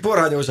 Igen, csak egy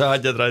porhányósá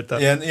hagyjad rajta.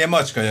 Ilyen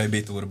macskajaj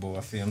biturbo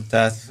a film.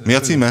 Tehát, mi a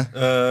címe?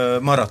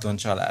 Maraton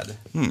család.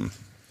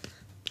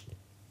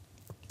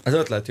 Az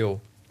ötlet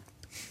jó.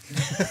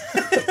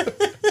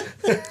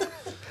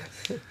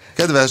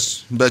 Kedves,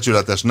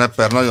 becsületes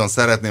Nepper, nagyon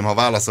szeretném, ha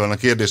válaszolna a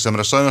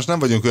kérdésemre. Sajnos nem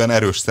vagyunk olyan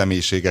erős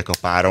személyiségek a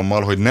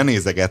párommal, hogy ne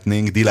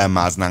nézegetnénk,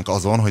 dilemmáznánk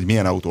azon, hogy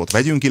milyen autót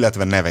vegyünk,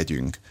 illetve ne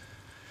vegyünk.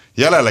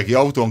 Jelenlegi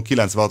autón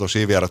 96-os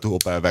évjáratú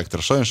Opel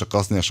Vectra, sajnos a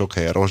kasznia sok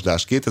helyen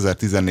rozsdás,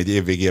 2014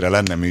 év végére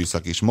lenne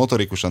műszak is,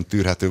 motorikusan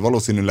tűrhető,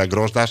 valószínűleg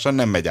rozsdásan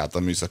nem megy át a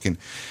műszakin.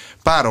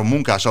 Párom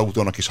munkás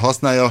autónak is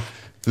használja,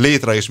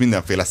 létre és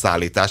mindenféle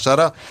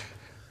szállítására.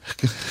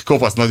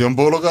 Kopasz nagyon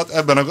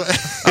bólogat,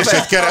 és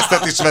egy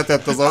keresztet is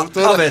vetett az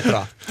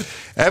autóra.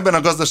 Ebben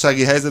a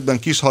gazdasági helyzetben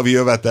kis havi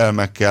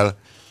jövetelmekkel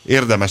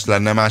érdemes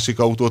lenne másik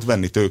autót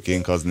venni,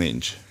 tőkénk az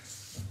nincs.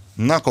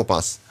 Na,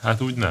 kopasz.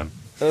 Hát úgy nem.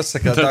 Össze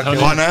kell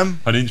tákolni.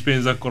 Ha nincs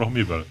pénz, akkor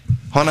miből?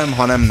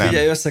 Nem.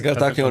 Figyelj, össze kell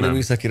tákolni,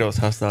 műszakira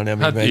használni,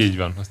 amíg hát megy. így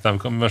van. Aztán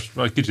most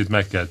egy kicsit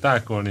meg kell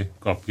tákolni,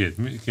 kap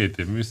két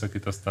év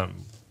műszakit, aztán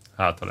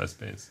hátra lesz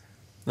pénz.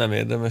 Nem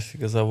érdemes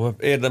igazából.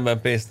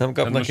 Érdemben pénzt nem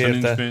kapnak érte.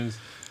 Nincs pénz.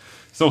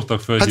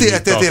 Szoktak fölhívni.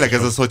 Hát tényleg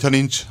ez az, hogy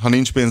ha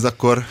nincs pénz,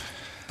 akkor...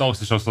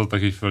 Azt is azt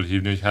szoktak így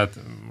fölhívni, hogy hát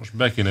most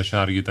be kéne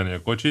sárgítani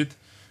a kocsit,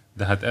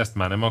 de hát ezt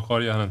már nem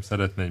akarja, hanem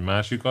szeretne egy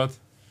másikat,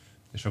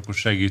 és akkor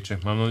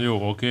segítsek. Már mondom,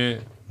 jó, oké.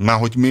 Már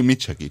hogy mit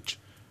segíts?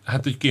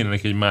 Hát, hogy kéne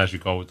neki egy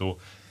másik autó.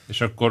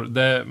 És akkor,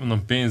 de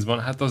mondom, pénz van,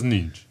 hát az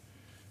nincs.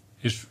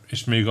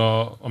 És még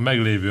a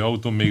meglévő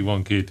autó még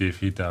van 2 év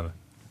hitel.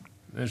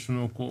 És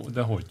mondom,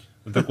 de hogy?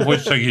 De akkor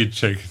hogy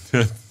segítsek?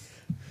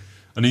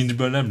 A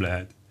nincsből nem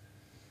lehet.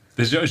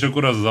 És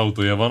akkor az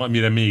autója van,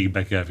 amire még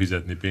be kell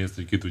fizetni pénzt,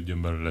 hogy ki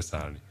tudjon belőle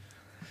szállni.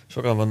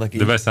 Sokan vannak így.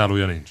 De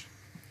beszállója nincs.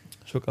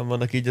 Sokan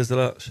vannak így ezzel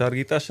a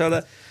sárgítással,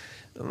 de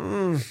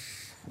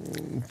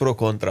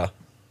pro-kontra.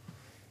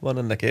 Van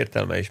ennek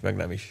értelme is, meg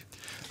nem is.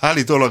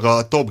 Állítólag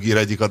a Top Gear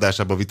egyik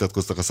adásában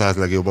vitatkoztak a 100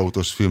 legjobb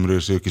autós filmről,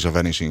 és ők is a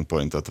Vanishing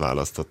Point-ot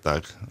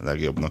választották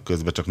legjobbnak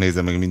közben. Csak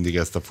nézem meg mindig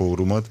ezt a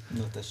fórumot.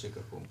 Na tessék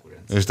a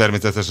konkurencia. És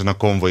természetesen a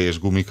Konvoj és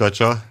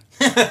Gumikacsa.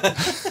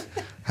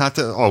 Hát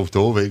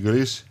autó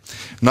végül is.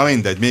 Na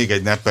mindegy, még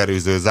egy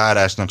nepperűző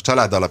zárásnak.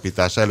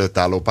 Családalapítás előtt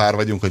álló pár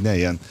vagyunk, hogy ne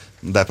ilyen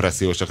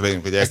depressziósak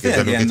legyünk, hogy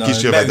elképzelünk egy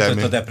kis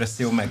jövedelmi. A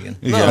depresszió megint.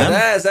 Igen. Na,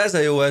 de ez a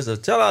jó, ez a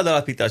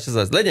családalapítás, ez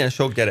az. Legyen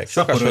sok gyerek,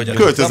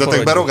 sokasodjanak.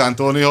 Költözetek be Rogán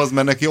Tónihoz,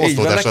 mert neki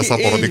osztódásra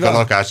szaporodik a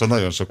lakása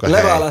nagyon sokat.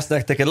 Leválaszt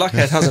nektek egy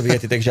lakhelyet,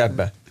 hazavihetitek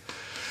zsebbe.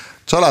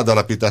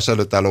 Családalapítás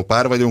előtt álló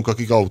pár vagyunk,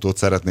 akik autót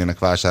szeretnének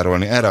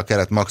vásárolni. Erre a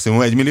keret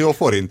maximum 1 millió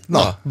forint?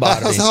 Na,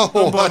 bármi.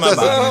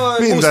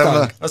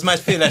 Minden. Az már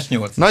egy féles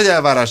 8. Nagy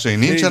elvárásaink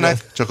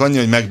nincsenek, csak annyi,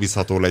 hogy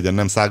megbízható legyen,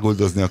 nem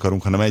száguldozni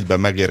akarunk, hanem egyben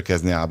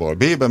megérkezni A-ból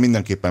B-be,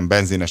 mindenképpen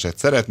benzineset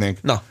szeretnénk.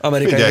 Na,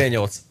 amerikai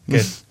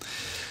V8.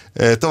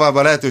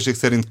 Továbbá lehetőség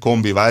szerint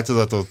kombi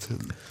változatot.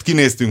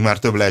 Kinéztünk már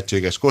több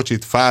lehetséges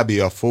kocsit,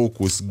 Fabia,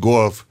 Focus,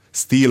 Golf,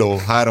 Stilo,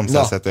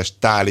 307-es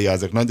Thalia,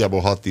 ezek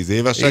nagyjából 6-10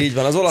 évesek. Így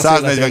van, az olasz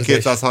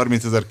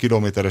 140-230 000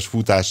 kilométeres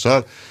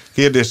futással.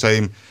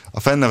 Kérdéseim, a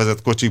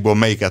fennevezett kocsikból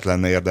melyiket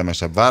lenne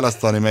érdemesebb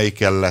választani,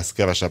 melyikkel lesz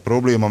kevesebb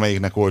probléma,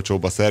 melyiknek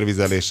olcsóbb a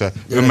szervizelése,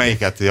 ön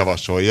melyiket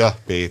javasolja,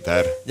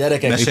 Péter?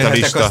 Gyerekek,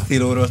 mesélhetek a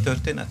Stilóról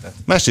történetet?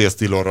 Mesélj a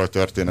Stilóról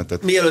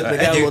történetet. Mielőtt még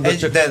elmondod,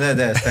 csak...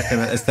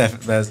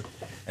 Ez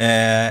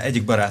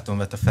egyik barátom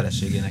vett a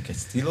feleségének egy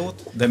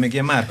Stilót, de még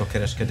ilyen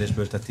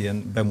márkakereskedésből, tehát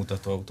ilyen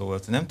bemutató autó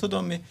volt, nem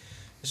tudom mi,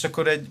 és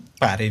akkor egy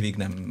pár évig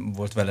nem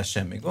volt vele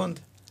semmi gond,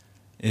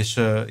 és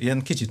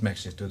ilyen kicsit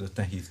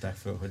megsértődötten hívták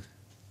föl, hogy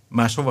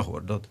máshova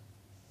hordod?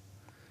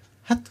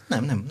 Hát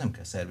nem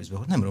kell szervizbe,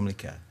 nem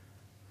romlik el.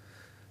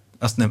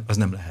 Az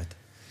nem lehet.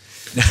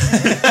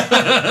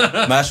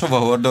 Máshova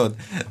hordod?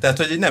 Tehát,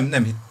 hogy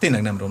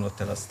tényleg nem romlott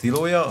el a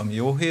Stilója, ami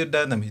jó hír,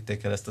 de nem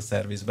hitték el ezt a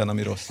szervizben,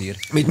 ami rossz hír.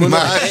 Mit mondod?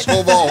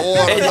 Máshova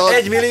hordod?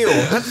 1 millió?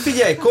 Hát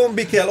figyelj,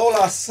 kombi kell,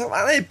 olasz,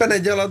 már éppen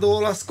egy eladó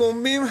olasz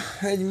kombim,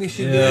 egy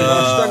misidő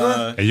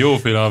vastagon. Egy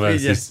jóféle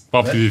Avensis,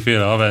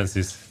 papírféle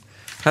Avensis.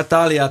 Hát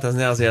Thaliát az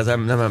azért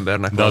nem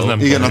embernek de az való.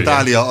 nem Igen, a kombi.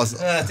 Thalia az...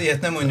 Hát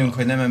ilyet nem mondjunk,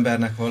 hogy nem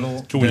embernek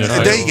való.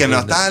 Csúnya De igen,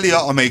 a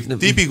Thalia, amelyik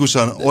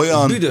tipikusan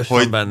olyan, büdös van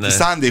hogy benne.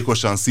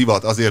 szándékosan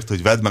szivat azért,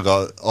 hogy vedd meg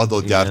az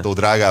adott gyártó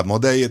drágább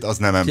modelljét, az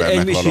nem Egy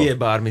embernek való. misidé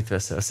bármit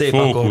veszel, szép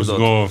Focus, akkordot.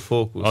 Golf,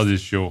 Focus. az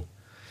is jó.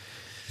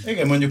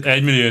 Igen, mondjuk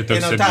 1 millió tök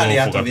én a szép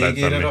Thaliát a Golfokat lehet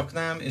végére venni.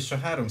 raknám, és a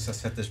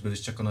 307-esből is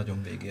csak a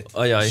nagyon végét.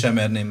 Ajaj. Sem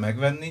merném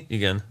megvenni.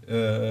 Igen.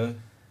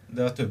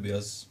 De a többi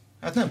az...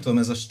 Hát nem tudom,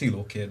 ez a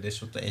stíló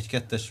kérdés, ott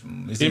 1-2-es...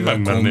 Én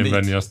megmerném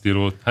venni a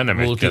Stilót. Hát nem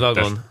egy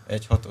Multivagon. 2-es.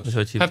 1-6-os. És hogy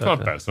Hát hívták van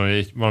le? persze,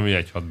 hogy valami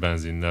 1.6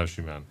 benzinnel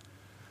simán.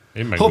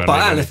 Én Hoppá,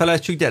 megmerném el ne venni.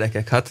 felejtsük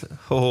gyerekek, hát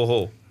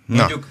ho.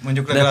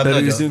 Mondjuk Ne legalább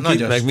perűzzünk nagy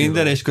itt, a meg stíló.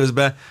 minden, és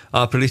közben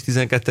április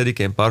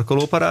 12-én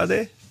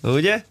parkolóparádé,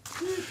 ugye?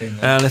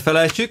 Tényleg. El ne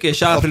felejtsük,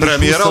 és április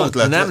Premier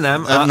Outlet?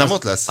 Nem, Nem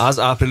ott lesz? Az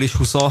április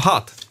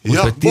 26. Ja,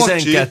 Úgyhogy bocsi.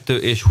 12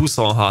 és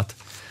 26.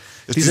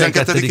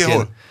 12-én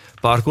hol?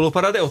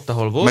 Parkolóparádé, ott,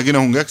 ahol volt. Megint a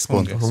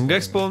Hungexpon? A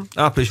Hungexpo,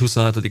 április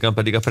 26-án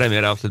pedig a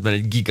Premier Outletben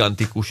egy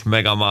gigantikus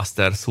Mega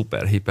Master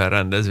Super Hiper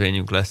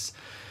rendezvényünk lesz.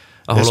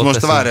 És most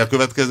leszünk. várja a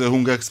következő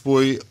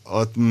Hungexpo-i,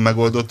 ott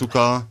megoldottuk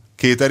a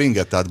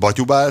cateringet, tehát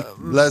batyubál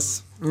lesz.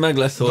 Meg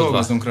lesz oldva.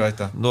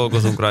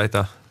 Dolgozunk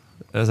rajta.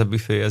 Ez a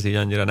büfé, ez így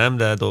annyira nem,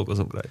 de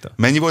dolgozunk rajta.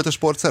 Mennyi volt a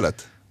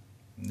sportszelet?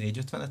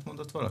 450-et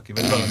mondott valaki?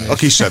 Vagy valami? A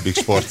kisebbik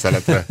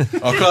sportszeletre.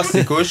 A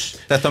klasszikus,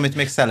 tehát amit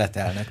még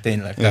szeletelnek,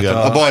 tényleg. Igen,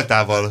 Tehát a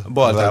baltával.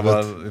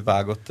 baltával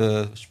vágott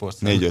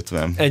sportszelet.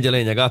 450. Egy a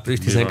lényeg, április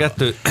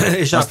 12,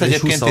 és Azt április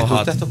egyébként ti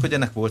 26. tudtátok, hogy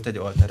ennek volt egy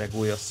alter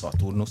egója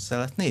Saturnus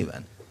szelet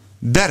néven?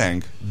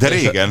 Dereng, de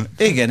régen.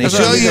 Igen, És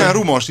igen. ilyen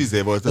rumos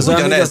izé volt. Ez. olyan,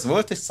 mint Ugyanez az-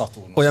 volt, és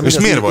Saturnus. Olyan, És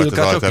mint miért az volt az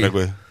Ilka alter Csoki?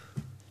 egója?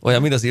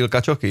 Olyan, mint az Ilka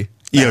Csoki?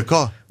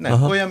 Ilka?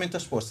 Nem, olyan, mint a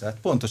sportszelet.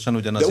 Pontosan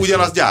ugyanaz. De is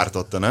ugyanazt volt.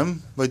 gyártotta,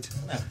 nem? Vagy...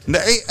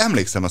 De én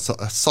emlékszem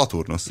a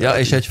Saturnus. Ja,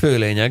 és egy fő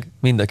lényeg,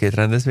 mind a két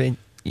rendezvény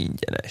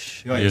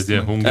ingyenes. Jaj, Ez ezt ilyen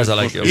meg- Hungexpo- Ez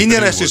a legjobb.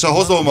 Ingyenes, és ha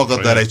hozol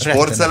magaddal egy Rettenet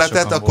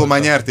sportszeletet, sokan akkor már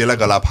voltak. nyertél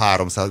legalább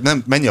 300.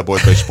 Nem, mennyi a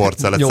boltba egy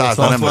sportszelet? 100,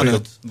 nem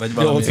 85, vagy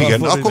valami. 80 Igen,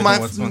 forint, akkor már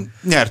 80.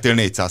 nyertél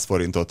 400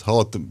 forintot, ha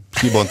ott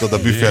kibontod a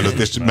büfé előtt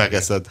és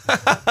megeszed.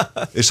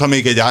 És ha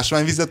még egy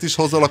ásványvizet is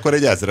hozol, akkor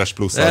egy 1000-es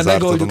plusszal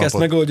zártad a napot.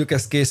 Megoldjuk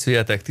ezt,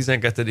 készüljetek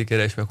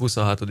 12-ére és meg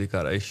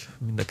 26-ára is.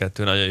 Mind a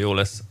kettő nagyon jó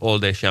lesz.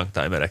 Old és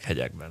Youngtimerek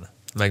hegyekben.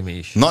 Meg mi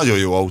is. Nagyon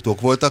jó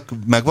autók voltak.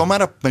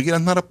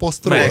 Megjelent már a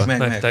posztról?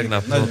 Meg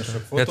tegnap Nagyon volt.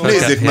 sok fotó. Illetve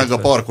Nézzék meg a hétfőn.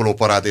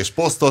 parkolóparádés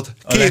posztot.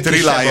 A Két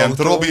legkisebb Reliant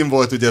autó. Robin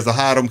volt, ugye ez a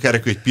 3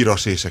 kerekű, egy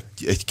piros és egy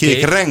kék.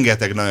 Kék.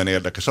 Rengeteg nagyon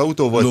érdekes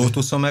autó volt.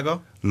 Lotus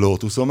Omega.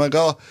 Lotus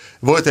Omega.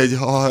 Volt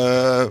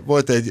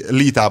egy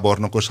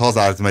lítábornokos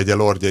Hazard megye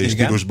lordjai Igen.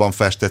 stílusban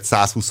festett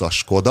 120-as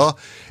Skoda,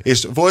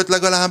 és volt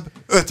legalább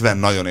 50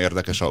 nagyon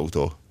érdekes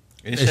autó.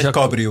 És És egy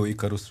akkor- Cabrio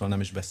Icarusról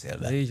nem is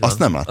beszélve. Így van. Azt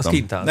nem láttam. Az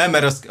kint áll. Nem,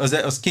 mert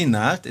az kinn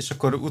állt, és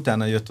akkor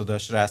utána jött oda a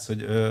srác,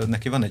 hogy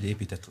neki van egy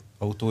épített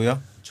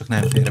autója, csak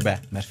nem fér be,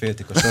 mert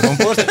féltik a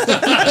soromport.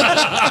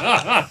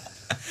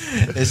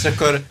 És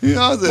akkor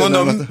Ja, azért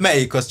mondom, nem.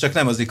 melyik az, csak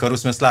nem az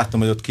Icarus, mert azt láttam,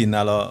 hogy ott kinn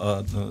áll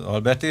a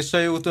Albert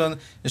Érsai úton,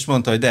 és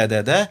mondta, hogy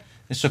de,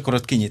 és akkor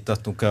ott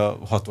kinyittattunk a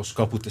 6-os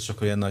kaput, és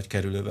akkor ilyen nagy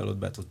kerülővel ott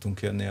be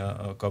tudtunk jönni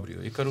a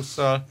Cabrio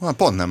Icarusszal.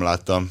 Pont nem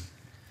láttam.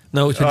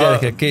 Na úgyhogy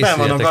gyerekek, Ben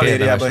van a készüljetek, érdemes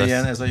galériában lesz.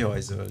 ilyen, ez a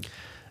jajzöld.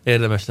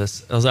 Érdemes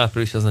lesz. Az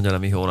április az nagyon a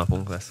mi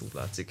hónapunk lesz, úgy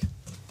látszik.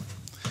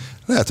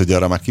 Lehet, hogy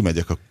arra már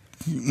kimegyek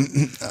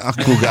a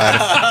kugár.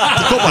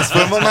 Kopasz,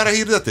 fönn van már a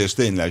hirdetés,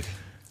 tényleg?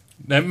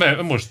 Nem,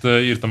 mert most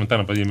írtam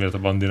tegnap egy e-mailt a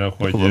Bandinak,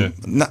 hogy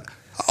Na,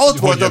 ott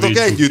voltatok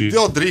javítsuk együtt, ki.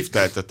 ott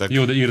drifteltetek.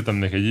 jó, de írtam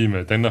neki egy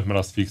e-mailt tegnap, mert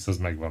az fix, az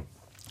megvan.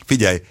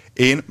 Figyelj,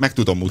 én meg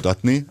tudom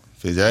mutatni,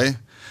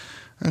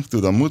 meg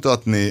tudom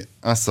mutatni,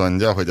 azt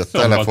mondja, hogy a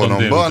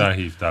telefonomban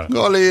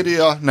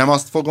galéria, nem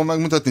azt fogom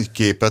megmutatni, egy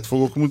képet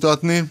fogok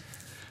mutatni.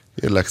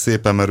 Kérlek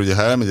szépen, mert ugye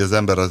ha elmegy az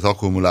ember az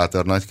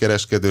akkumulátor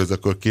nagykereskedőhöz,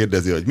 akkor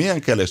kérdezi, hogy milyen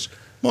kell, és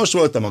most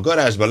voltam a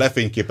garázsban,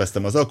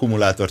 lefényképeztem az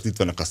akkumulátort, itt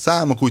vannak a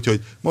számok, úgyhogy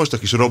most a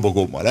kis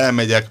robogómmal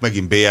elmegyek,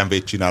 megint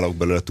BMW-t csinálok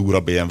belőle, túra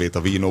BMW-t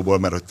a Vinóból,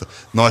 mert hogy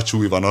nagy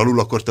súly van alul,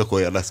 akkor tök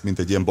olyan lesz, mint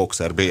egy ilyen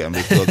boxer BMW,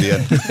 tudod,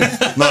 ilyen.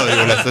 Nagyon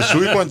jó lesz a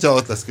súlypontja,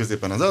 ott lesz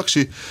középen az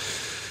aksi.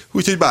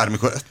 Úgyhogy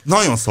bármikor,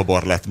 nagyon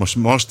szobor lett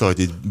most ahogy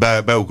így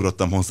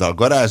beugrottam hozzá a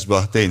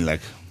garázsba,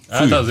 tényleg.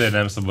 Hát azért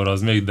nem szobor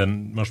az még, de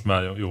most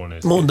már jól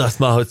néz ki. Mondd azt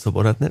már, hogy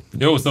szobor. Hát nem.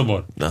 Jó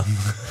szobor.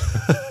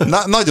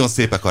 Nagyon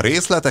szépek a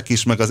részletek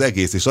is, meg az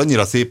egész is.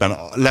 Annyira szépen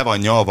le van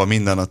nyalva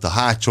minden, ott a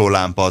hátsó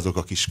lámpa, azok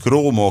a kis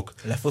krómok.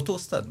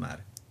 Lefotóztad már?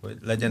 Hogy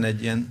legyen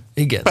egy ilyen...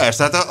 Igen.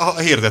 Persze, hát a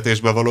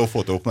hirdetésben való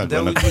fotók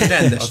megvannak. De úgy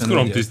rendesen.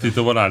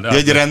 Kromtisztítóval áll.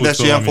 Egy rendes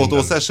ilyen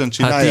fotosession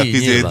csinálják,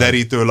 hát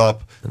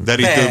derítőlap,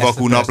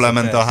 derítővakú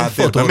naplement a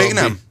háttérben. Még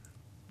nem?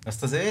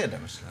 Ezt azért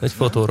érdemes lehet. Egy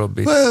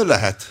fotórobbi.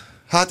 Lehet.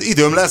 Hát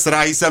időm lesz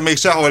rá, hiszen még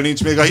sehol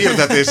nincs, még a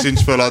hirdetés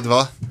sincs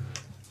feladva.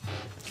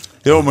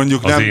 Jó,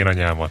 mondjuk nem... Az én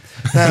anyámat.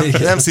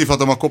 Nem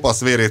szívhatom a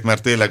kopasz vérét,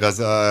 mert tényleg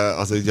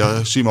az így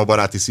a sima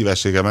baráti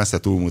szívessége messze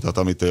túlmutat,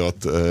 amit ő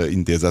ott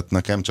intézett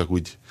nekem, csak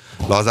úgy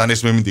lazán,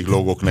 és még mindig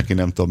lógok neki,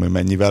 nem tudom, hogy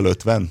mennyivel,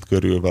 50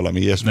 körül valami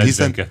ilyesmi.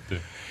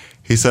 42.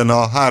 Hiszen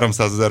a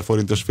 300 000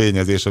 forintos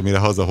fényezés, amire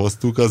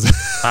hazahoztuk, az...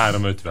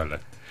 350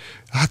 lett.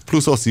 Hát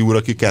plusz Oszi úr,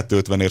 aki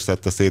 250-ért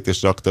szedte szét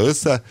és rakta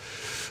össze.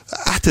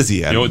 Hát ez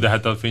ilyen. Jó, de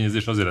hát a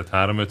fényezés azért lett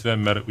 350,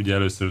 mert ugye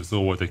először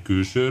szó volt egy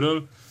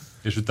külsőről,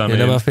 és utána...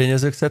 Nem a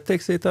fényezők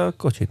szedték szét a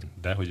kocsit?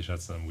 Dehogy is, hát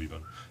nem úgy van.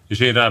 És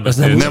én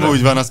rábeszéltem... Nem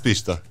úgy van, az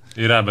Pista.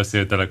 Én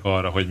rábeszéltelek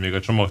arra, hogy még a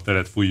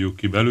csomagteret fújjuk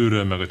ki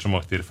belülről, meg a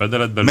csomagtér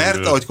fedelet belülről.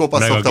 Mert, ahogy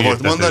Kopasz szokta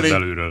volt mondani,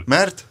 belülről.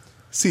 Mert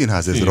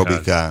színház ez,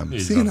 Robikám.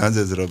 Színház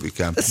ez,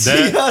 Robikám.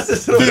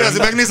 De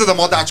megnézed a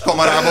madács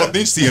kamerámat,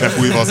 nincs színre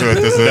fújva az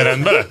öltöző. De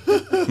rendbe lett?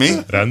 Mi?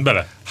 Rendbe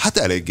lett? Hát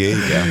eléggé,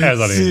 igen. Ez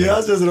a lényeg.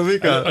 Színház ez,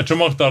 Robikám. A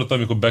csomagtartó,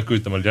 amikor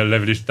beküldtem a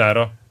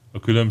levelistára, a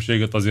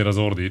különbséget azért az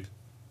ordít.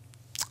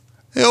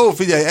 Jó,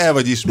 figyelj, el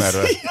vagy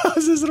ismerve.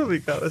 Színház ez,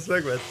 Robikám, ezt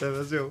megvettem,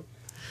 ez jó.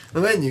 Na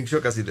menjünk,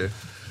 sok az idő.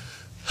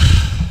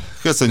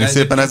 Köszönjük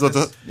szépen, ez volt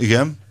a...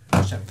 Igen.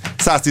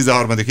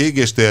 113.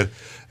 égéstér.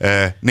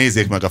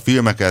 Nézzék meg a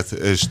filmeket,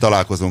 és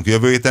találkozunk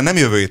jövő héten. Nem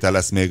jövő héten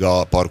lesz még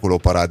a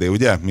parkolóparádé,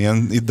 ugye?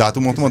 Milyen itt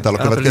dátumot mondtál a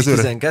következőre?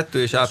 Április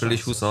 12 és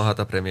április 26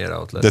 a premiére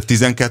outlet. De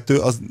 12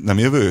 az nem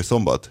jövő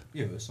szombat?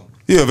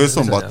 Jövő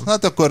szombat.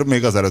 Hát akkor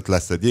még azelőtt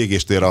lesz egy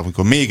égéstér,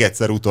 amikor még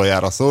egyszer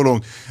utoljára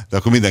szólunk, de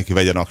akkor mindenki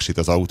vegyen aksit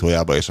az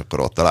autójába, és akkor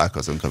ott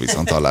találkozunk a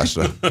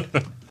viszonthallásra.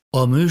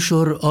 A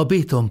műsor a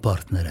Béton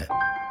partnere.